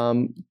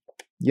 Um,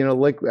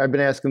 like I've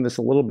been asking this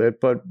a little bit,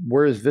 but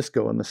where is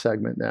Visco in the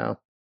segment now?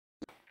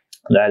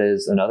 That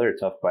is another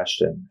tough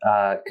question,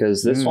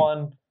 because this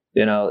one,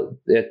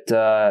 it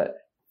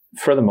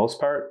for the most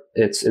part,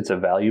 it's a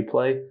value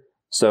play.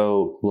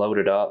 So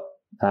loaded up,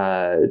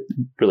 it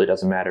really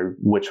doesn't matter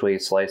which way you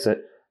slice it.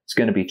 It's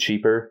going to be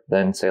cheaper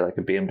than, say, like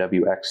a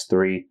BMW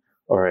X3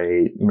 or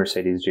a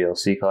Mercedes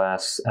GLC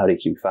class, Audi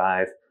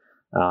Q5.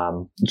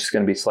 It's just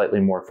going to be slightly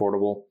more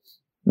affordable.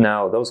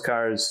 Now, those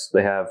cars,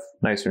 they have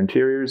nicer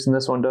interiors than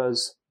this one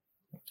does.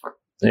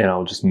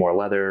 Just more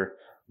leather,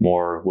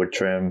 more wood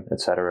trim, et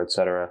cetera, et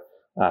cetera.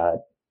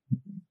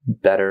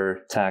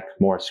 Better tech,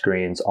 more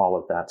screens, all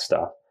of that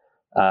stuff.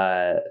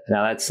 Now,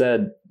 that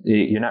said,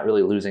 you're not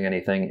really losing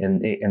anything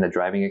in the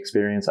driving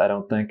experience, I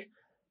don't think.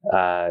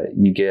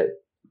 You get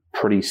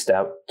pretty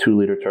stout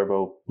 2-liter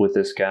turbo with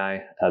this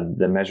guy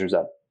that measures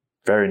up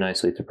very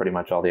nicely to pretty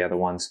much all the other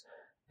ones.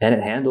 And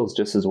it handles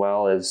just as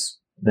well as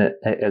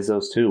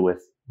those two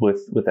with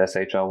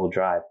SH all-wheel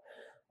drive.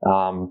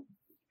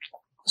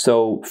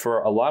 So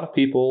for a lot of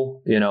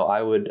people,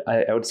 I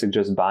would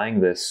suggest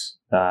buying this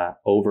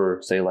over,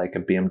 say, like a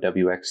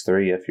BMW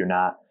X3 if you're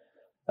not,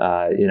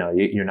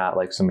 you're not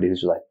like somebody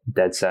who's like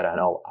dead set on,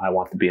 oh, I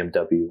want the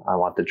BMW, I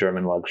want the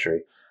German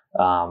luxury.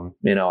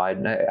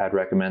 I'd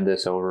recommend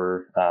this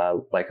over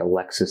like a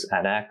Lexus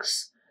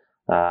NX,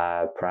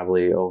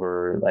 probably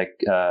over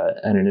like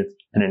an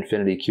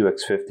Infiniti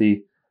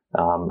QX50.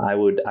 I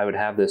would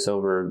have this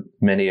over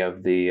many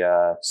of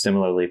the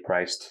similarly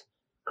priced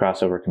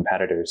crossover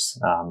competitors.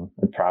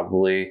 And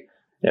probably,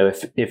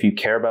 if you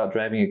care about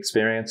driving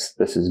experience,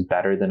 this is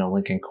better than a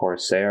Lincoln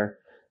Corsair.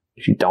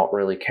 If you don't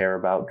really care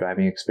about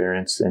driving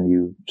experience and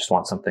you just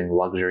want something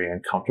luxury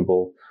and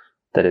comfortable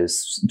that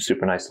is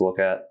super nice to look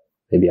at,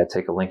 maybe I'd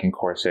take a Lincoln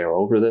Corsair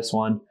over this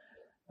one.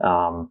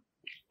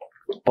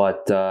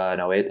 But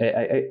no,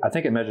 I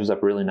think it measures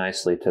up really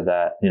nicely to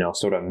that,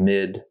 sort of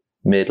mid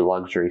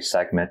luxury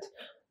segment,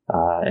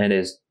 and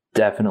is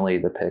definitely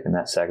the pick in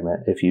that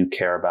segment if you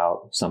care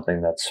about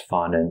something that's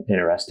fun and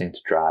interesting to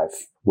drive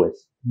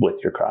with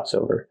your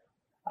crossover.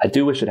 I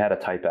do wish it had a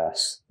Type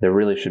S. There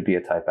really should be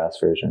a Type S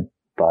version,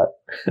 but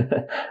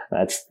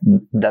that's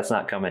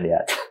not coming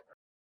yet.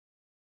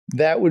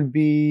 That would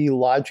be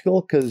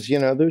logical because,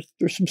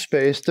 there's some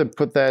space to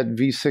put that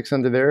V6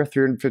 under there,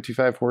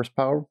 355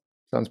 horsepower.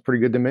 Sounds pretty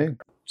good to me.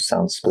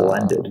 Sounds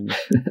splendid.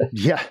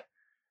 Yeah.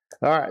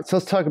 All right, so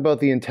let's talk about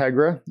the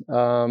Integra.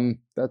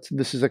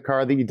 This is a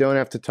car that you don't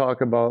have to talk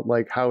about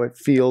like how it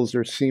feels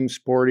or seems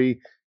sporty.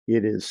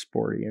 It is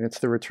sporty, and it's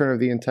the return of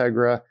the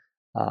Integra.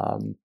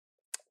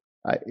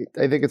 I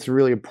think it's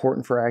really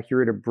important for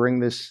Acura to bring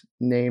this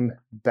name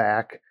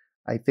back.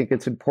 I think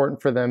it's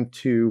important for them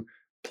to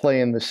play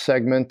in this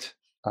segment.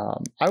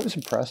 I was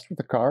impressed with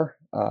the car,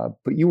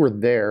 but you were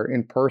there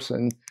in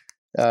person,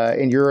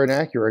 and you're an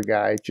Acura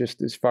guy.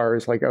 Just as far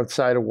as like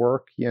outside of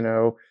work,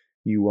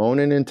 you own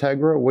an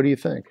Integra. What do you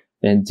think?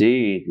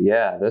 Indeed.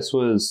 Yeah, this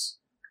is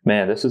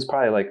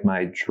probably like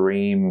my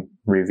dream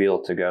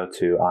reveal to go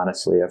to,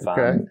 honestly,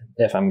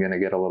 if I'm going to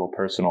get a little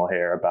personal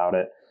here about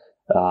it.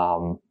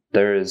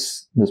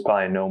 There's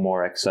probably no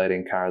more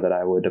exciting car that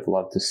I would have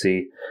loved to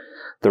see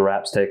the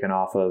wraps taken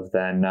off of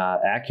than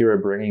Acura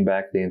bringing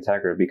back the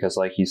Integra, because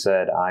like you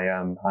said,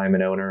 I'm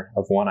an owner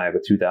of one. I have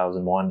a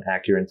 2001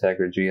 Acura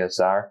Integra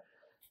GSR.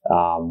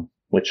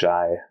 Which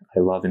I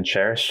love and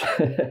cherish.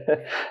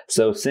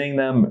 So seeing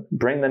them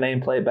bring the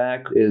nameplate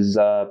back is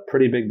a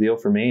pretty big deal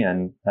for me.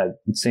 And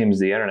it seems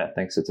the internet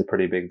thinks it's a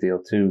pretty big deal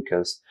too,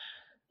 because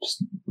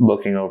just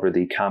looking over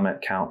the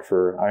comment count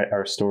for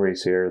our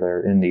stories here,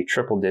 they're in the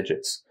triple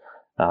digits,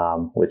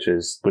 which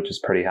is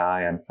pretty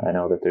high. And I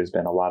know that there's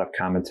been a lot of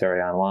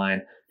commentary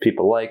online.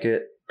 People like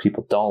it,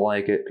 people don't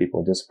like it, people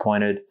are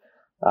disappointed.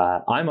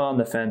 I'm on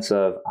the fence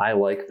of, I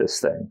like this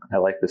thing. I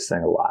like this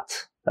thing a lot.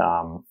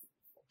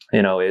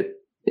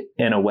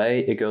 In a way,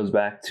 it goes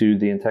back to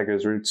the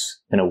Integra's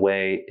roots. In a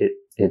way,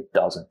 it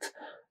doesn't.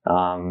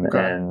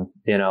 And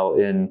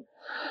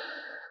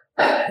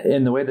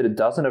in the way that it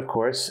doesn't, of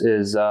course,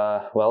 is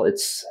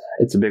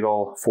it's a big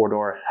old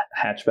 4-door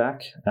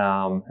hatchback.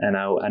 And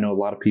I know a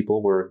lot of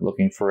people were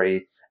looking for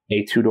a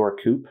 2-door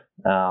coupe,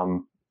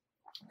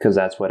 because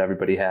that's what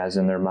everybody has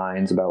in their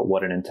minds about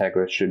what an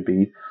Integra should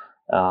be.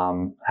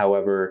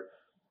 However,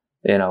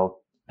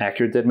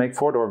 Acura did make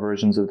 4-door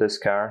versions of this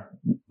car.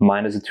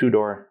 Mine is a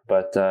 2-door,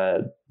 but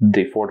the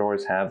 4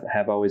 doors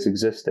have always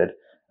existed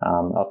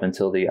up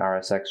until the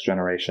RSX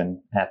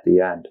generation at the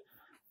end.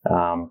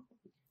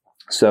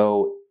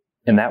 So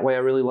in that way, I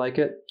really like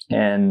it.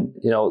 And,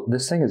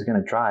 this thing is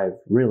going to drive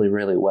really,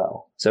 really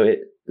well. So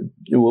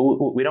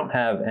we don't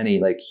have any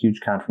like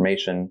huge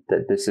confirmation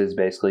that this is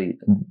basically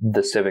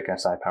the Civic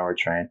Si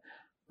powertrain.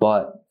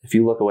 But if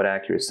you look at what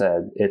Acura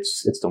said,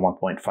 it's the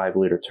 1.5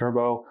 liter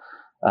turbo.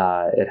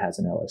 It has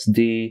an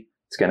LSD.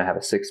 It's going to have a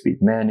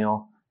 6-speed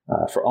manual.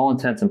 For all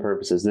intents and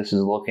purposes, this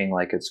is looking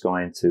like it's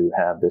going to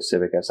have the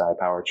Civic Si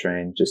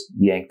powertrain just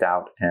yanked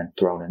out and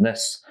thrown in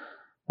this,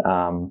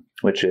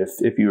 which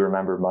if you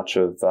remember much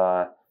of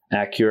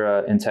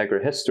Acura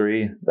Integra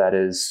history, that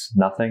is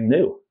nothing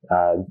new.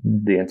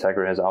 The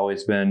Integra has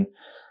always been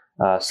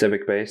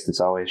Civic based.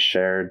 It's always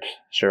shared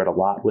a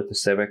lot with the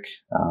Civic.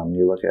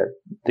 You look at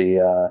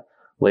the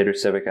later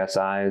Civic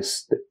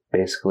SIs that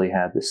basically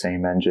had the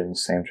same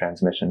engines, same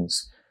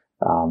transmissions,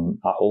 a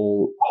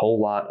whole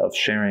lot of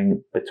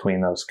sharing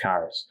between those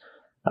cars.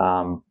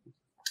 So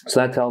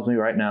that tells me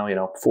right now,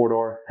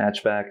 4-door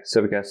hatchback,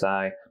 Civic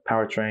Si,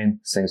 powertrain,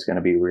 this thing's going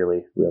to be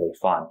really, really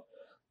fun.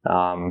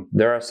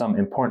 There are some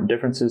important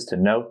differences to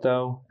note,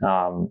 though.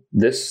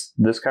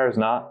 This car is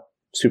not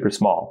super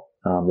small.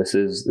 This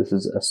is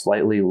a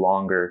slightly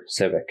longer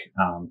Civic.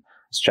 I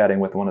was chatting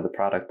with one of the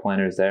product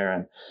planners there,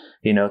 and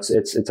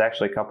it's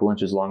actually a couple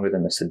inches longer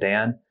than the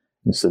sedan.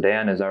 The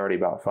sedan is already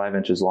about 5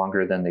 inches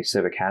longer than the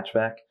Civic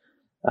hatchback.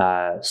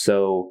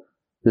 So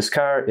this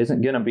car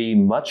isn't going to be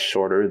much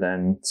shorter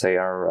than, say,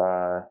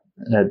 the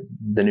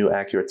new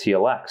Acura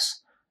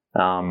TLX.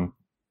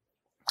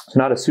 It's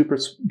not a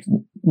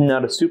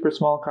super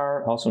small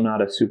car, also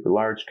not a super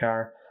large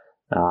car.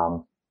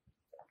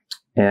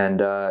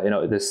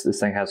 This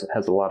thing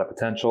has a lot of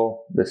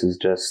potential. This is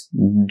just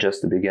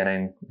the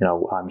beginning.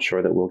 I'm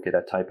sure that we'll get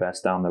a Type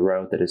S down the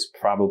road that is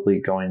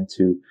probably going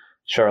to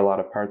share a lot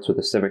of parts with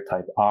the Civic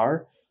Type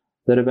R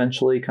that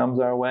eventually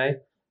comes our way.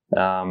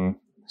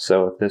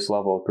 So if this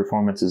level of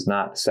performance is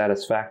not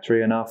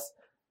satisfactory enough,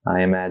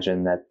 I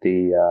imagine that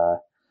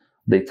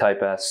the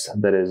Type S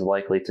that is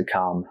likely to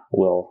come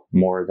will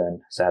more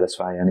than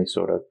satisfy any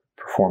sort of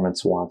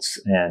performance wants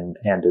and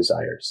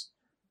desires.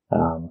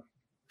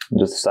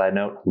 Just a side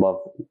note,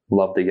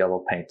 love the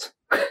yellow paint.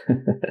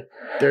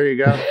 There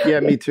you go. Yeah,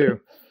 me too.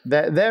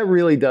 That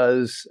really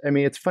does. I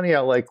mean, it's funny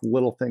how like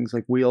little things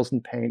like wheels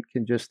and paint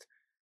can just,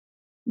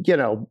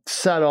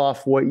 set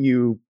off what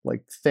you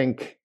like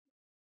think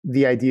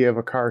the idea of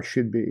a car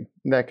should be.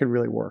 And that could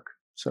really work.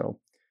 So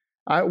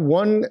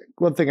one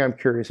thing I'm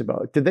curious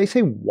about, did they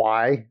say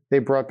why they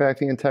brought back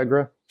the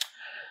Integra?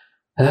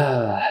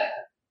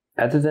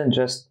 Other than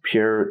just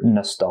pure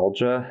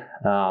nostalgia,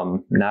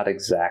 not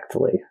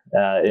exactly.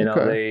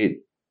 Okay.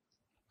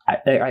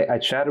 I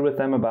chatted with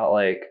them about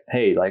like,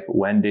 hey, like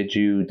when did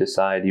you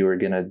decide you were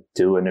going to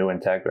do a new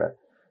Integra?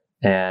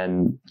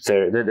 And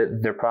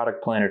their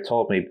product planner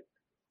told me,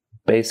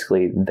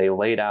 basically they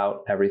laid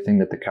out everything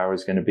that the car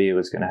was going to be. It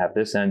was going to have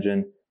this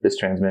engine, this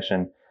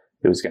transmission.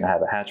 It was going to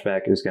have a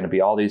hatchback. It was going to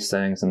be all these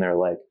things. And they're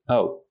like,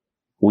 oh,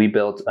 we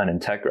built an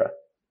Integra.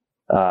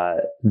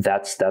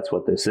 That's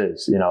what this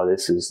is.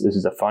 This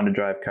is a fun to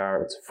drive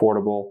car. It's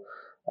affordable.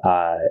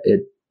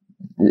 It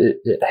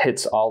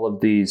hits all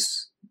of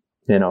these,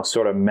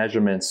 sort of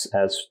measurements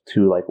as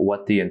to like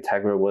what the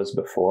Integra was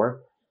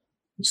before.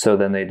 So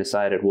then they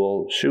decided,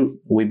 well, shoot,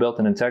 we built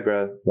an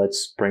Integra.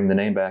 Let's bring the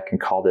name back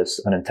and call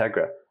this an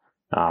Integra,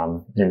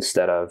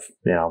 instead of,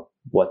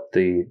 what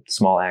the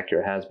small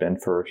Acura has been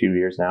for a few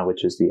years now,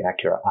 which is the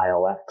Acura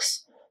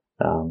ILX.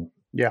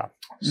 Yeah,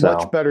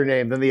 much better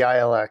name than the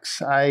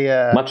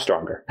ILX. Much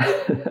stronger.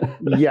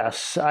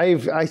 Yes,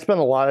 I spent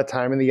a lot of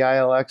time in the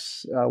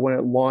ILX when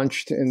it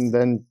launched, and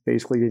then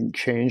basically didn't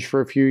change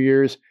for a few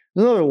years.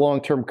 There's another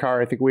long-term car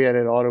I think we had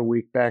at Auto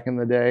Week back in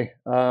the day.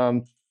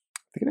 I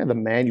think it had the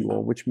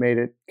manual, which made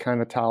it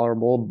kind of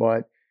tolerable, but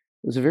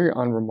it was a very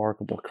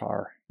unremarkable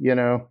car.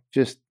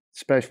 Just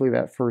especially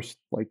that first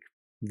like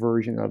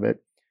version of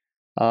it.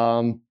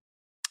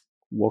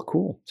 Well,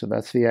 cool. So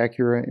that's the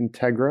Acura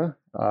Integra.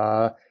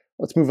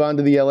 Let's move on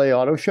to the LA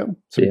Auto Show.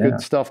 Some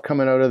good stuff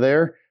coming out of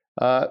there.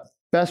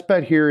 Best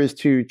bet here is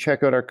to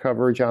check out our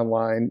coverage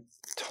online.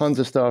 Tons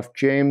of stuff.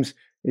 James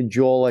and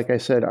Joel, like I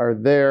said, are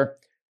there.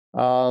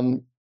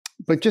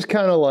 But just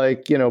kind of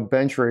like,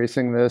 bench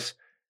racing this.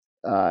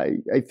 I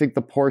think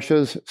the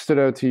Porsches stood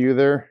out to you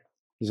there,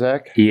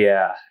 Zach.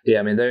 Yeah.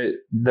 I mean,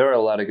 there are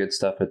a lot of good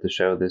stuff at the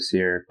show this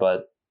year,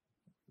 but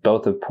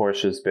both of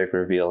Porsche's big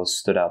reveals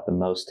stood out the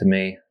most to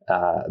me.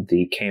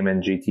 The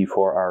Cayman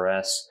GT4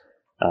 RS,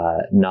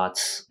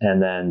 nuts,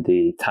 and then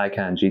the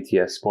Taycan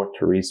GTS Sport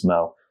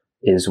Turismo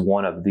is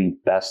one of the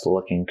best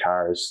looking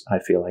cars I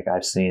feel like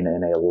I've seen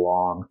in a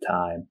long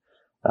time.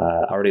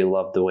 I already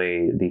loved the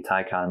way the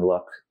Taycan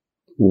looked,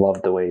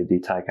 loved the way the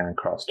Taycan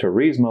Cross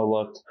Turismo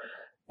looked,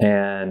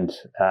 and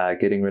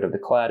getting rid of the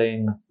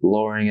cladding,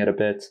 lowering it a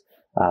bit,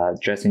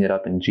 dressing it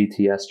up in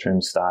GTS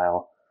trim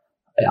style.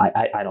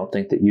 I don't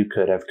think that you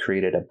could have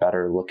created a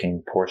better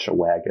looking Porsche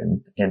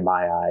wagon in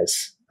my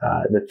eyes.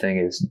 The thing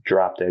is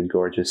drop dead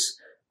gorgeous,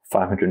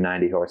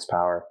 590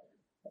 horsepower.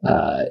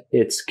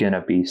 It's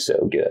gonna be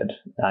so good.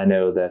 I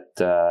know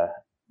that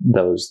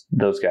those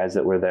guys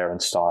that were there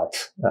and saw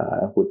it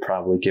would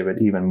probably give it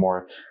even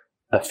more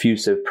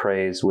effusive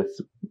praise with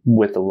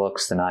the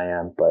looks than I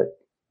am, but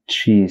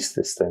geez,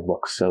 this thing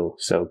looks so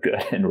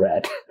good in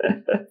red.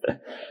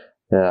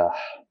 And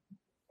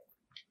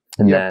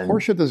then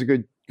Porsche does a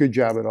good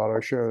job at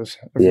auto shows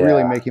of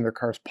really making their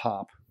cars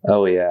pop.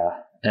 Oh yeah.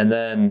 And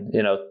then,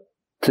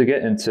 to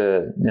get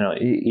into,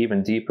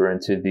 even deeper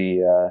into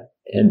the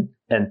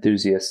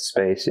enthusiast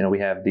space, we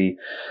have the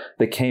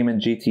Cayman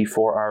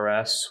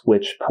GT4 RS,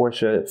 which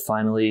Porsche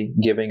finally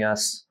giving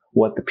us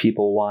what the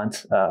people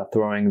want,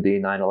 throwing the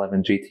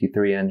 911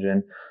 GT3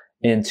 engine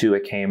into a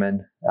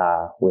Cayman,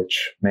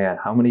 which, man,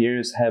 how many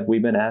years have we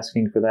been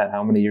asking for that?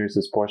 How many years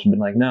has Porsche been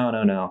like, no,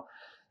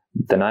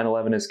 the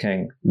 911 is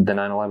king. The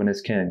 911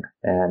 is king.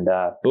 And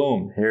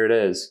boom, here it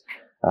is.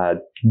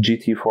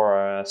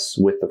 GT4 RS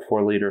with the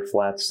 4-liter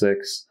flat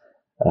six,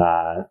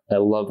 a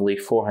lovely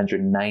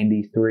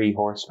 493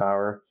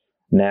 horsepower,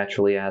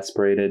 naturally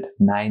aspirated,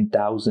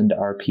 9,000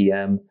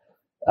 RPM.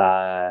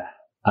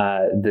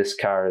 This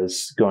car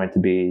is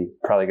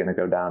probably going to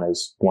go down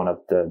as one of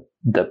the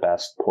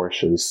best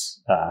Porsches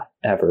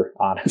ever,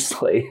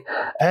 honestly.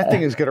 That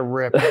thing is going to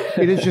rip.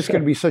 It is just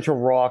going to be such a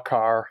raw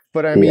car.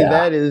 But I mean,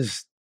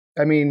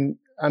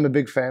 I'm a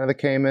big fan of the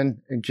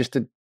Cayman, and just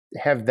to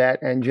have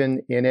that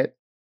engine in it,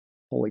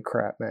 holy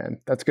crap, man,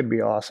 that's going to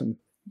be awesome.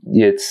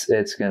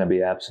 It's going to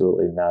be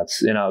absolutely nuts.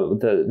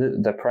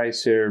 The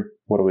price here,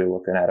 what are we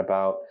looking at?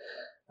 About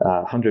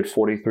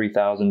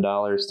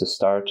 $143,000 to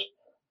start.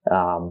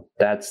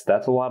 That's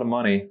a lot of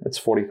money. It's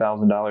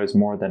 $40,000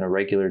 more than a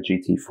regular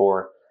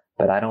GT4,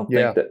 but I don't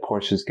think that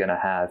Porsche is going to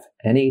have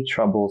any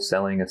trouble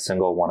selling a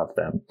single one of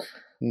them.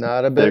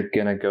 Not a bit.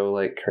 They're going to go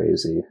like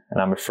crazy, and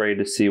I'm afraid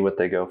to see what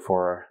they go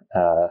for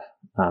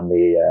on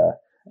the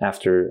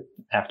after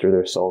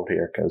they're sold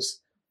here, because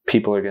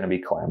people are going to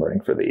be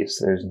clamoring for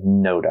these. There's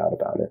no doubt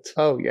about it.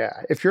 Oh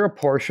yeah, if you're a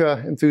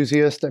Porsche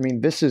enthusiast, I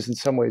mean, this is in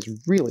some ways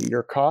really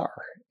your car,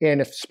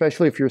 and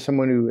especially if you're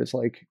someone who is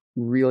like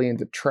really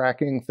into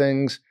tracking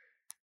things.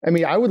 I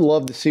mean, I would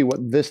love to see what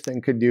this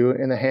thing could do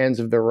in the hands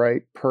of the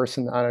right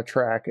person on a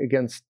track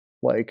against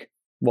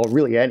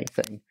really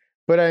anything.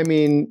 But I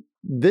mean,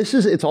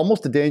 it's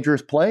almost a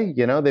dangerous play.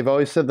 They've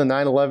always said the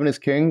 911 is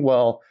king.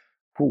 Well,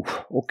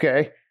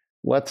 okay,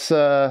 let's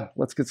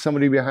get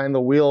somebody behind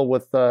the wheel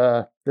with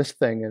this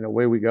thing, and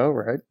away we go,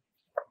 right?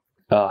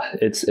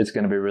 It's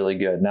going to be really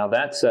good. Now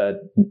that said,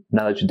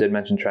 now that you did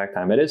mention track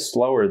time, it is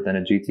slower than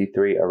a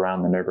GT3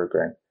 around the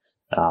Nürburgring.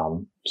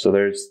 So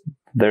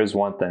there's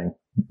one thing.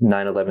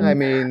 911. I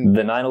mean,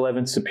 the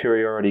 911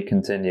 superiority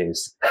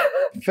continues.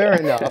 Fair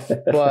enough,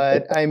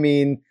 but I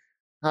mean,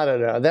 I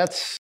don't know.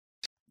 That's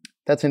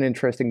an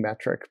interesting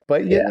metric.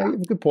 But yeah,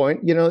 good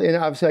point. And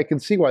obviously I can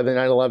see why the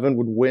 911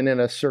 would win in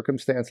a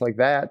circumstance like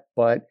that.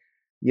 But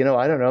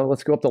I don't know.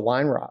 Let's go up to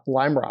Lime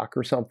Rock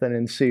or something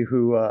and see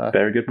who.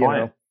 Very good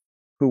point.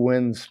 Who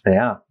wins?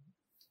 Yeah.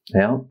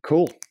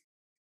 Cool.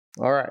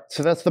 All right,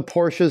 so that's the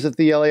Porsches at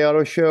the LA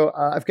Auto Show.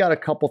 I've got a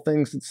couple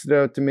things that stood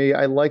out to me.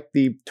 I like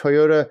the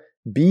Toyota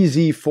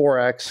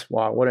BZ4X.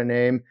 Wow, what a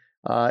name.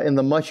 And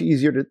the much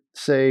easier to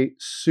say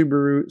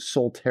Subaru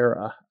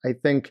Solterra. I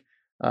think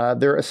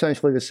they're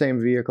essentially the same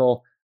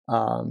vehicle,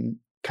 kind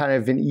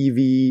of an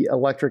EV,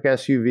 electric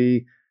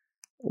SUV,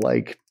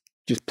 like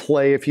just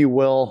play, if you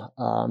will,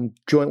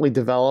 jointly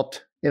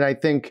developed. And I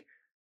think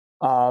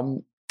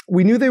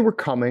we knew they were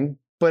coming,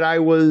 but I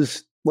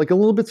was like a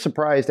little bit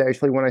surprised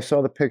actually when I saw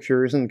the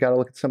pictures and got to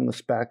look at some of the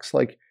specs.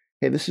 Like,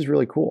 hey, this is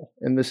really cool,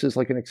 and this is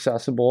like an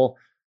accessible,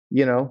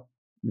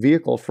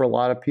 vehicle for a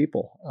lot of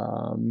people.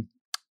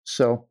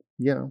 So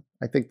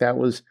I think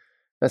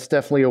that's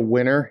definitely a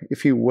winner,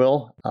 if you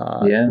will.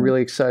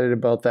 Really excited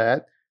about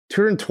that.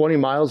 220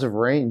 miles of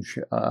range,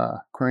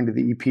 according to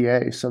the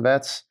EPA. So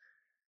that's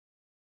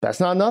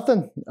not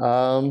nothing.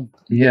 And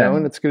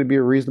it's going to be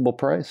a reasonable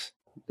price.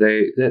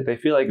 They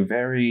feel like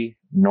very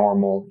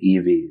normal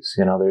EVs.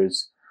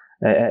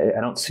 I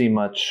don't see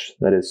much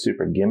that is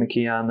super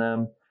gimmicky on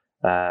them.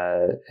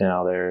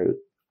 They're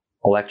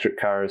electric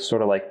cars,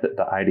 sort of like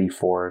the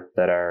ID4,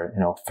 that are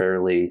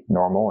fairly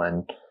normal,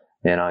 and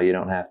you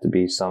don't have to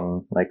be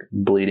some like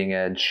bleeding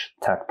edge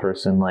tech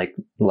person like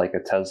a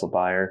Tesla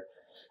buyer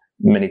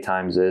many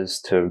times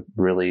is to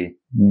really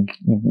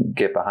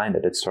get behind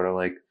it. It's sort of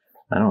like,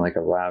 I don't know, like a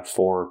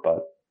RAV4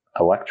 but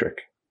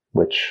electric,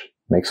 which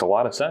makes a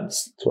lot of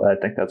sense. So I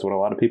think that's what a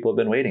lot of people have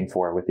been waiting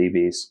for with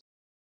EVs.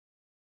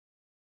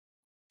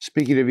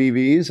 Speaking of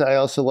EVs, I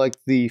also like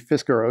the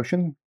Fisker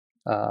Ocean.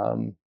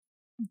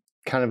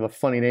 Kind of a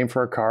funny name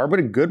for a car, but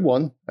a good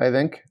one, I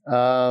think.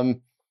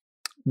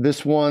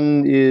 This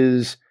one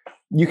is,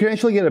 you can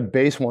actually get a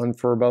base one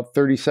for about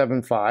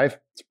 $37,500.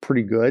 It's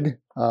pretty good.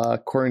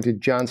 According to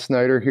John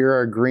Snyder here,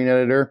 our green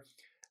editor.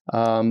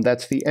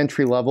 That's the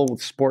entry level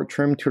with sport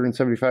trim,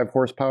 275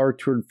 horsepower,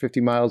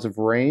 250 miles of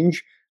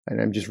range. And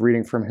I'm just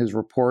reading from his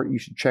report. You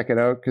should check it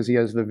out because he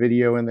has the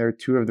video in there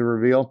too of the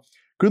reveal.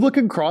 Good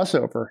looking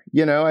crossover.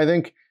 I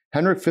think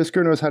Henrik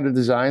Fisker knows how to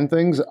design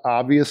things,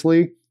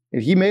 obviously.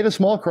 And he made a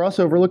small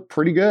crossover look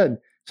pretty good.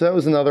 So that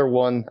was another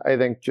one. I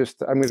think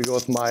I'm going to go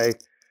with my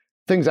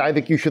things I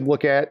think you should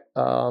look at.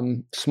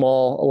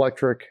 Small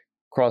electric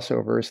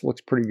crossovers.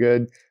 Looks pretty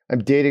good. I'm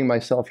dating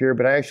myself here,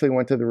 but I actually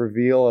went to the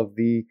reveal of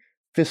the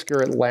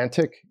Fisker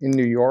Atlantic in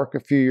New York a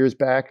few years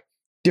back.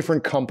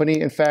 Different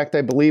company, in fact,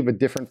 I believe a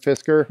different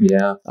Fisker.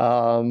 Yeah.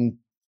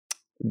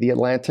 The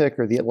Atlantic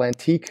or the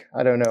Atlantique,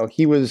 I don't know.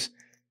 He was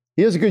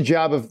He does a good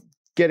job of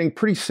getting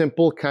pretty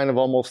simple, kind of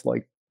almost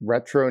like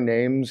retro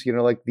names.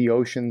 Like the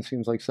Ocean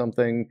seems like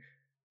something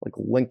like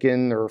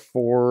Lincoln or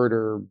Ford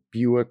or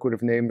Buick would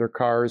have named their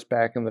cars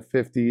back in the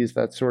 50s,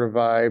 that sort of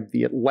vibe.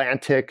 The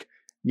Atlantic,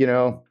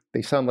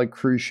 they sound like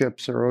cruise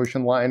ships or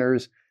ocean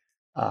liners.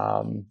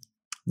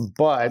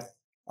 But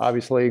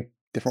obviously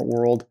different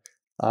world,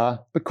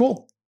 but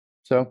cool.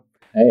 So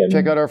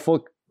check out our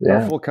full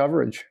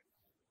coverage.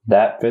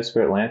 That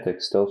Fisker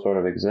Atlantic still sort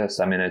of exists.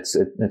 I mean, it's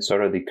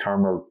sort of the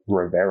Karma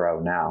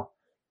Rivero now.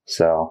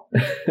 So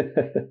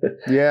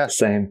yeah,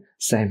 same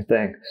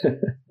thing.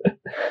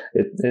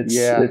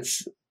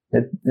 It's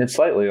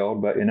slightly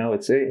old, but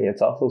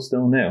it's also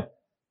still new.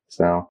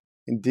 So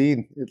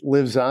indeed, it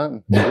lives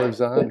on. It lives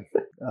on.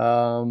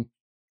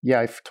 Yeah,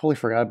 I totally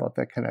forgot about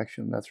that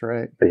connection. That's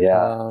right. But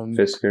yeah,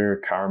 Fisker,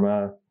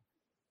 Karma,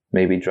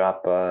 maybe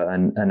drop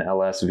an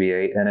LS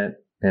V8 in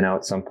it,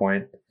 at some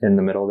point in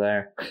the middle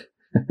there.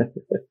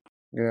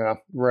 Yeah,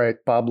 right.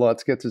 Bob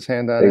Lutz gets his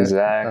hand on it.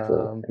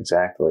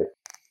 Exactly.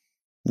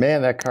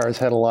 Man, that car has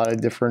had a lot of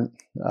different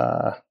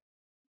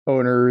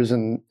owners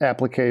and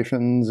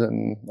applications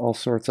and all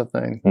sorts of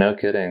things. No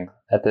kidding.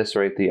 At this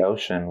rate, the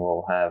Ocean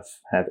will have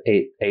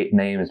eight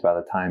names by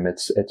the time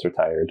it's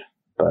retired.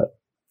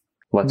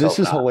 But this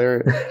is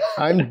hilarious.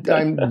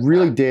 I'm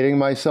really dating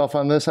myself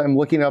on this. I'm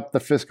looking up the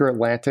Fisker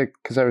Atlantic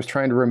because I was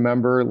trying to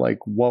remember like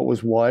what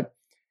was what.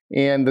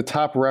 And the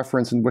top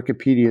reference in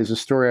Wikipedia is a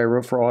story I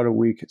wrote for Auto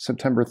Week,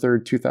 September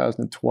 3rd,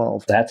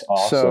 2012. That's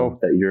awesome. So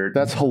that you're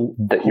the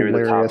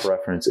top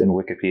reference in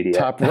Wikipedia.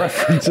 Top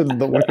reference in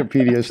the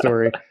Wikipedia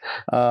story.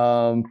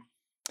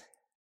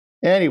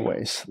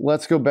 Anyways,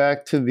 let's go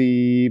back to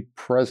the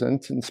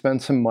present and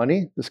spend some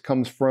money. This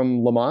comes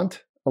from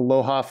Lamont.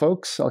 Aloha,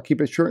 folks. I'll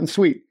keep it short and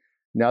sweet.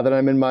 Now that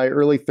I'm in my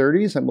early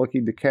 30s, I'm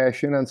looking to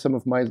cash in on some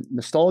of my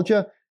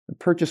nostalgia and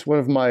purchase one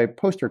of my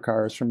poster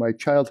cars from my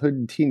childhood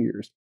and teen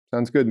years.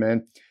 Sounds good,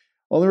 man.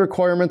 Only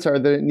requirements are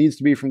that it needs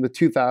to be from the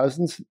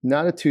 2000s,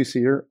 not a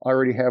two-seater. I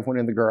already have one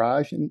in the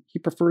garage, and he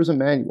prefers a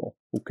manual.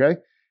 Okay?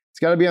 It's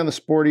got to be on the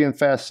sporty and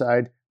fast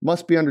side.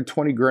 Must be under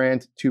 20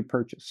 grand to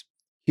purchase.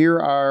 Here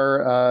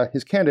are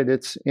his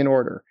candidates in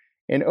order.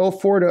 An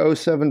 04 to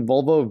 07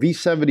 Volvo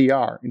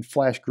V70R in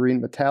flash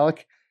green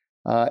metallic,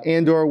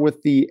 and/or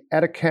with the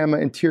Atacama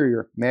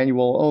interior,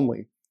 manual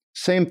only.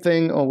 Same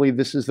thing, only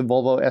this is the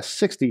Volvo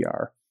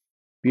S60R.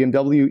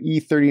 BMW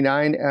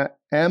E39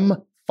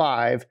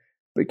 M5,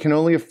 but can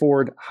only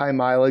afford high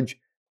mileage.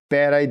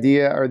 Bad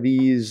idea. Are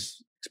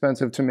these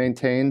expensive to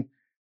maintain?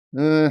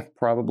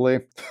 Probably.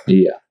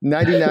 Yeah.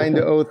 99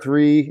 to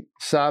 03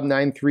 Saab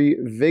 93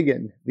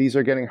 Viggen. These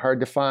are getting hard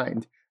to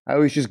find. I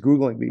was just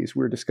Googling these. We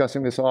were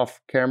discussing this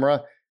off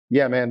camera.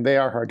 Yeah, man, they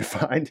are hard to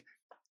find.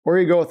 Or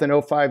you go with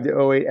an 05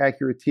 to 08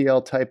 Acura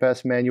TL Type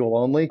S manual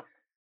only.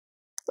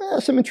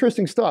 Some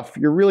interesting stuff.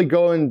 You're really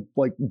going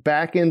like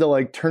back into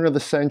like turn of the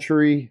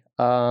century,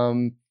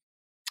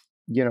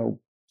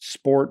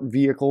 sport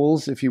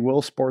vehicles, if you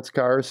will, sports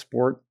cars,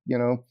 sport,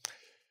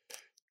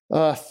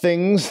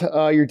 things.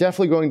 You're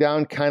definitely going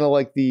down kind of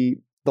like the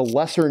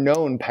lesser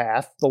known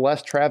path, the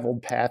less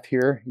traveled path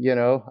here,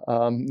 no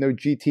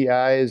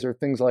GTIs or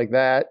things like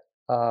that.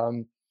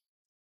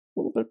 A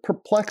little bit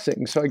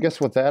perplexing. So I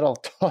guess with that, I'll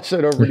toss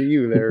it over to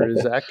you there,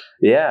 Zach.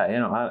 Yeah,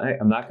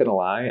 I'm not going to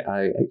lie.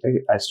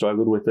 I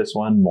struggled with this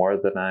one more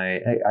than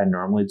I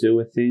normally do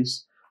with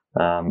these.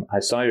 I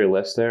saw your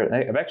list there.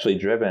 I've actually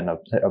driven a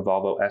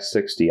Volvo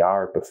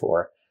S60R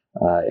before.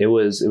 It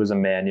was a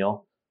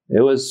manual.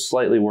 It was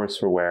slightly worse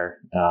for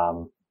wear.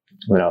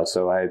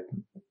 So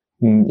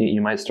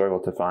you might struggle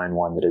to find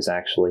one that is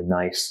actually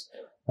nice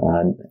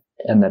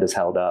and that is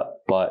held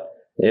up. But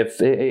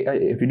if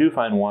you do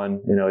find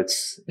one,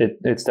 it's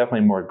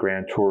definitely more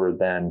Grand Tourer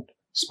than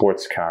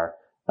sports car.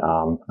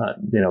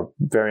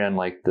 Very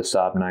unlike the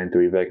Saab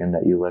 93 Viggen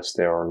that you list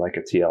there, or like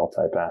a TL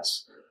Type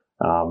S.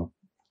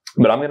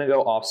 But I'm going to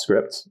go off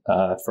script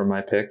for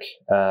my pick.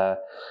 I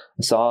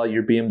saw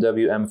your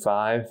BMW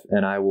M5,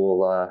 and I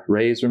will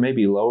raise or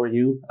maybe lower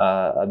you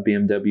a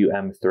BMW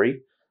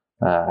M3.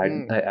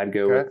 I'd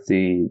go with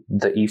the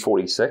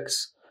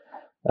E46.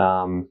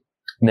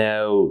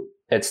 Now,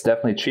 it's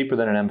definitely cheaper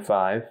than an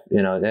M5.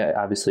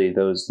 Obviously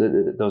those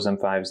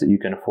M5s that you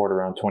can afford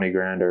around 20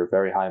 grand are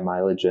very high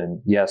mileage.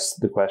 And yes,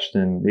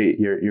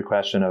 your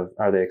question of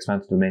are they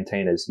expensive to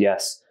maintain is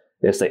yes.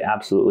 Yes, they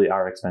absolutely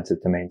are expensive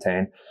to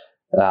maintain.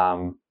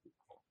 And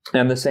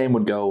the same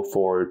would go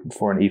for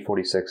an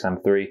E46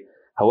 M3.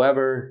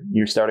 However,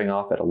 you're starting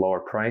off at a lower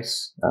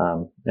price,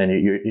 and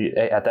you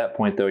at that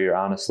point though you're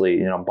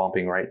honestly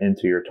bumping right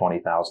into your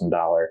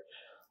 $20,000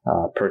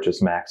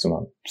 purchase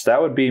maximum. So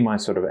that would be my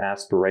sort of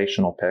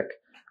aspirational pick.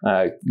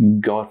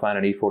 Go and find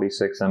an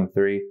E46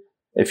 M3.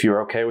 If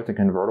you're okay with a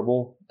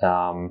convertible,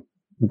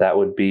 that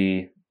would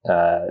be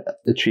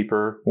the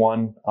cheaper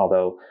one.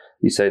 Although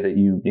you say that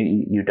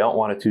you don't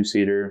want a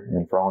two-seater,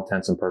 and for all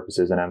intents and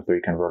purposes, an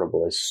M3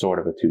 convertible is sort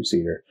of a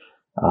two-seater.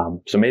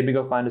 So maybe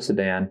go find a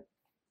sedan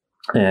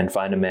and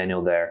find a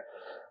manual there.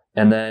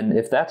 And then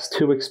if that's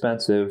too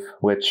expensive,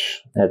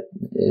 which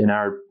in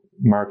our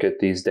market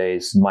these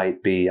days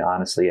might be,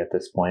 honestly, at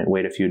this point,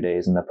 wait a few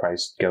days and the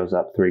price goes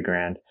up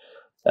 $3,000.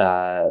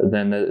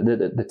 Then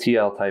the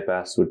TL Type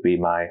S would be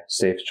my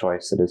safe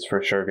choice. It is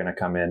for sure going to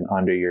come in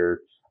under your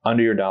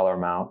dollar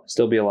amount.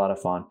 Still be a lot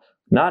of fun.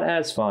 Not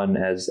as fun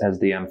as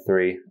the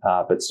M3,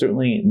 but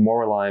certainly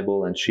more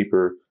reliable and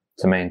cheaper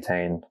to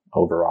maintain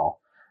overall.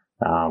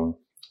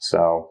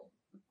 So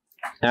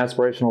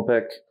aspirational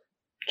pick,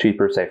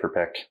 cheaper, safer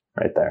pick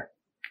right there.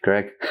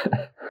 Greg?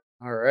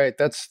 All right,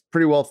 that's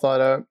pretty well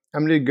thought out.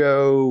 I'm going to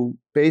go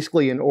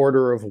basically in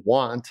order of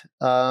want.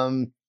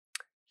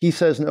 He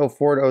says no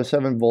Ford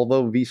 07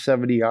 Volvo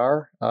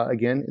V70R,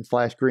 again, in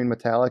flash green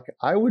metallic.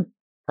 I would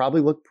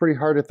probably look pretty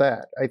hard at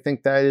that. I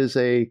think that is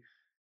a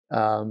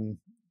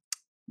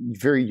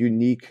very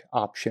unique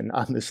option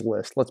on this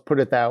list. Let's put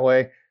it that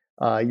way.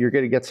 You're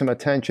going to get some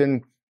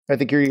attention. I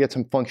think you're going to get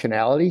some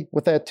functionality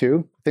with that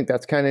too. I think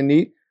that's kind of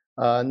neat.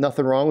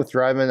 Nothing wrong with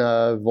driving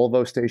a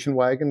Volvo station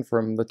wagon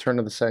from the turn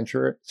of the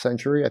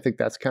century. I think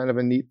that's kind of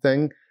a neat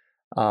thing.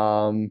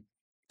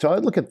 So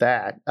I'd look at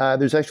that.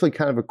 There's actually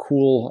kind of a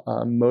cool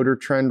Motor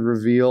Trend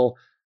review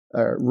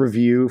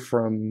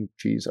from,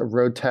 a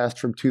road test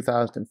from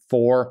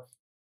 2004.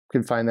 You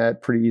can find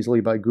that pretty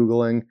easily by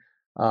Googling.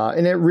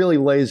 And it really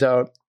lays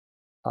out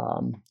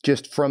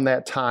just from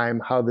that time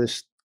how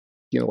this,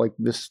 like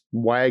this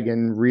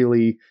wagon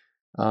really,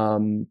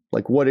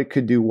 like what it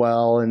could do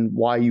well and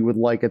why you would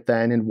like it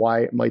then and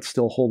why it might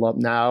still hold up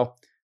now.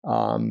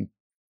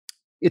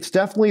 It's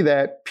definitely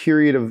that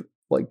period of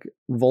like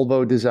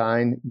Volvo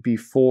design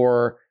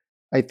before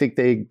I think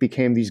they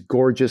became these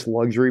gorgeous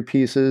luxury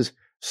pieces.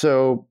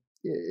 So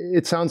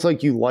it sounds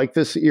like you like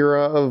this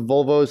era of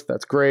Volvos.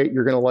 That's great.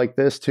 You're going to like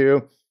this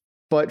too.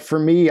 But for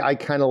me, I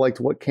kind of liked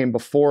what came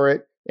before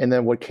it and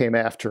then what came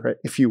after it,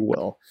 if you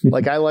will.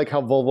 Like I like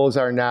how Volvos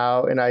are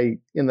now. And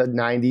in the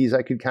 90s,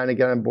 I could kind of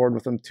get on board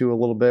with them too a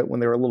little bit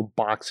when they were a little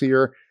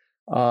boxier.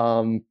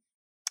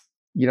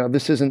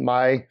 This isn't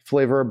my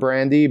flavor of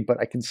brandy, but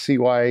I can see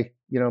why,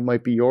 it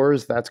might be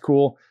yours. That's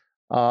cool.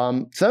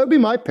 So that would be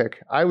my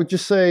pick. I would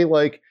just say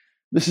like,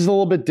 this is a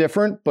little bit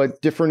different,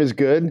 but different is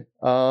good.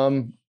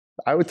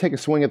 I would take a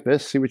swing at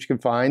this, see what you can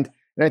find.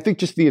 And I think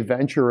just the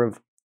adventure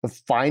of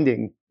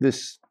finding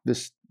this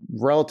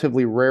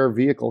relatively rare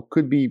vehicle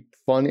could be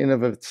fun in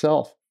of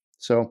itself.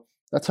 So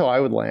that's how I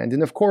would land.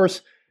 And of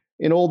course,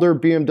 an older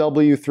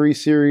BMW 3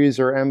 Series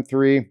or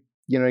M3,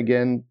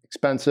 again,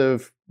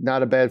 expensive,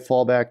 not a bad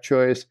fallback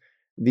choice.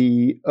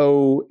 The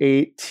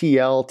 08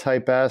 TL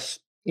Type S,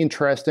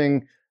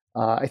 interesting.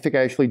 I think I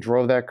actually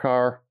drove that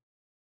car.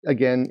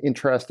 Again,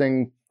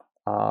 interesting.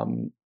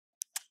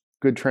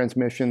 Good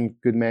transmission,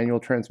 good manual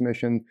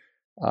transmission.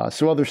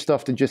 So other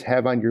stuff to just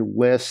have on your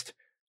list.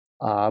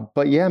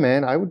 But yeah,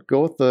 man, I would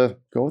go with the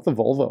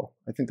Volvo.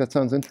 I think that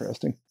sounds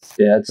interesting.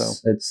 Yeah,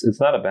 it's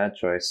not a bad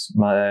choice.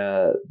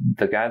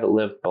 The guy that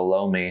lived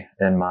below me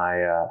in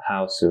my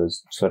house, it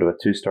was sort of a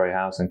 2-story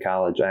house in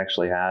college,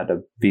 actually had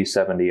a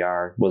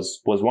V70R.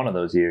 Was one of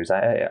those years.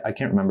 I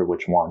can't remember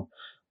which one,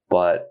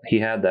 but he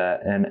had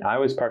that, and I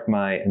always parked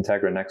my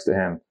Integra next to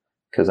him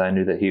because I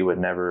knew that he would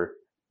never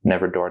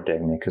door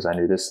dig me, because I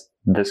knew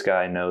this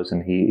guy knows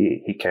and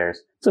he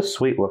cares. It's a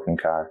sweet looking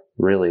car,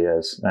 really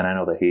is, and I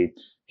know that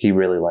he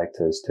really liked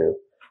his too.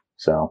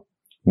 So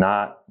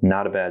never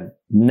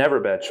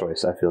a bad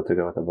choice, I feel, to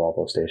go with a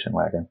Volvo station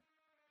wagon.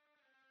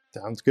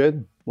 Sounds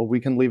good. Well,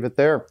 we can leave it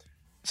there.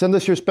 Send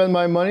us your Spend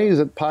My Moneys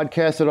at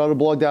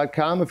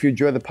podcast@autoblog.com. If you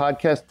enjoy the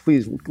podcast,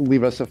 please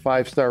leave us a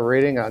 5-star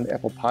rating on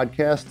Apple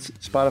Podcasts,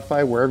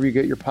 Spotify, wherever you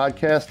get your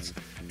podcasts.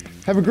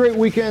 Have a great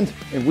weekend,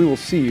 and we will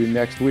see you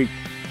next week.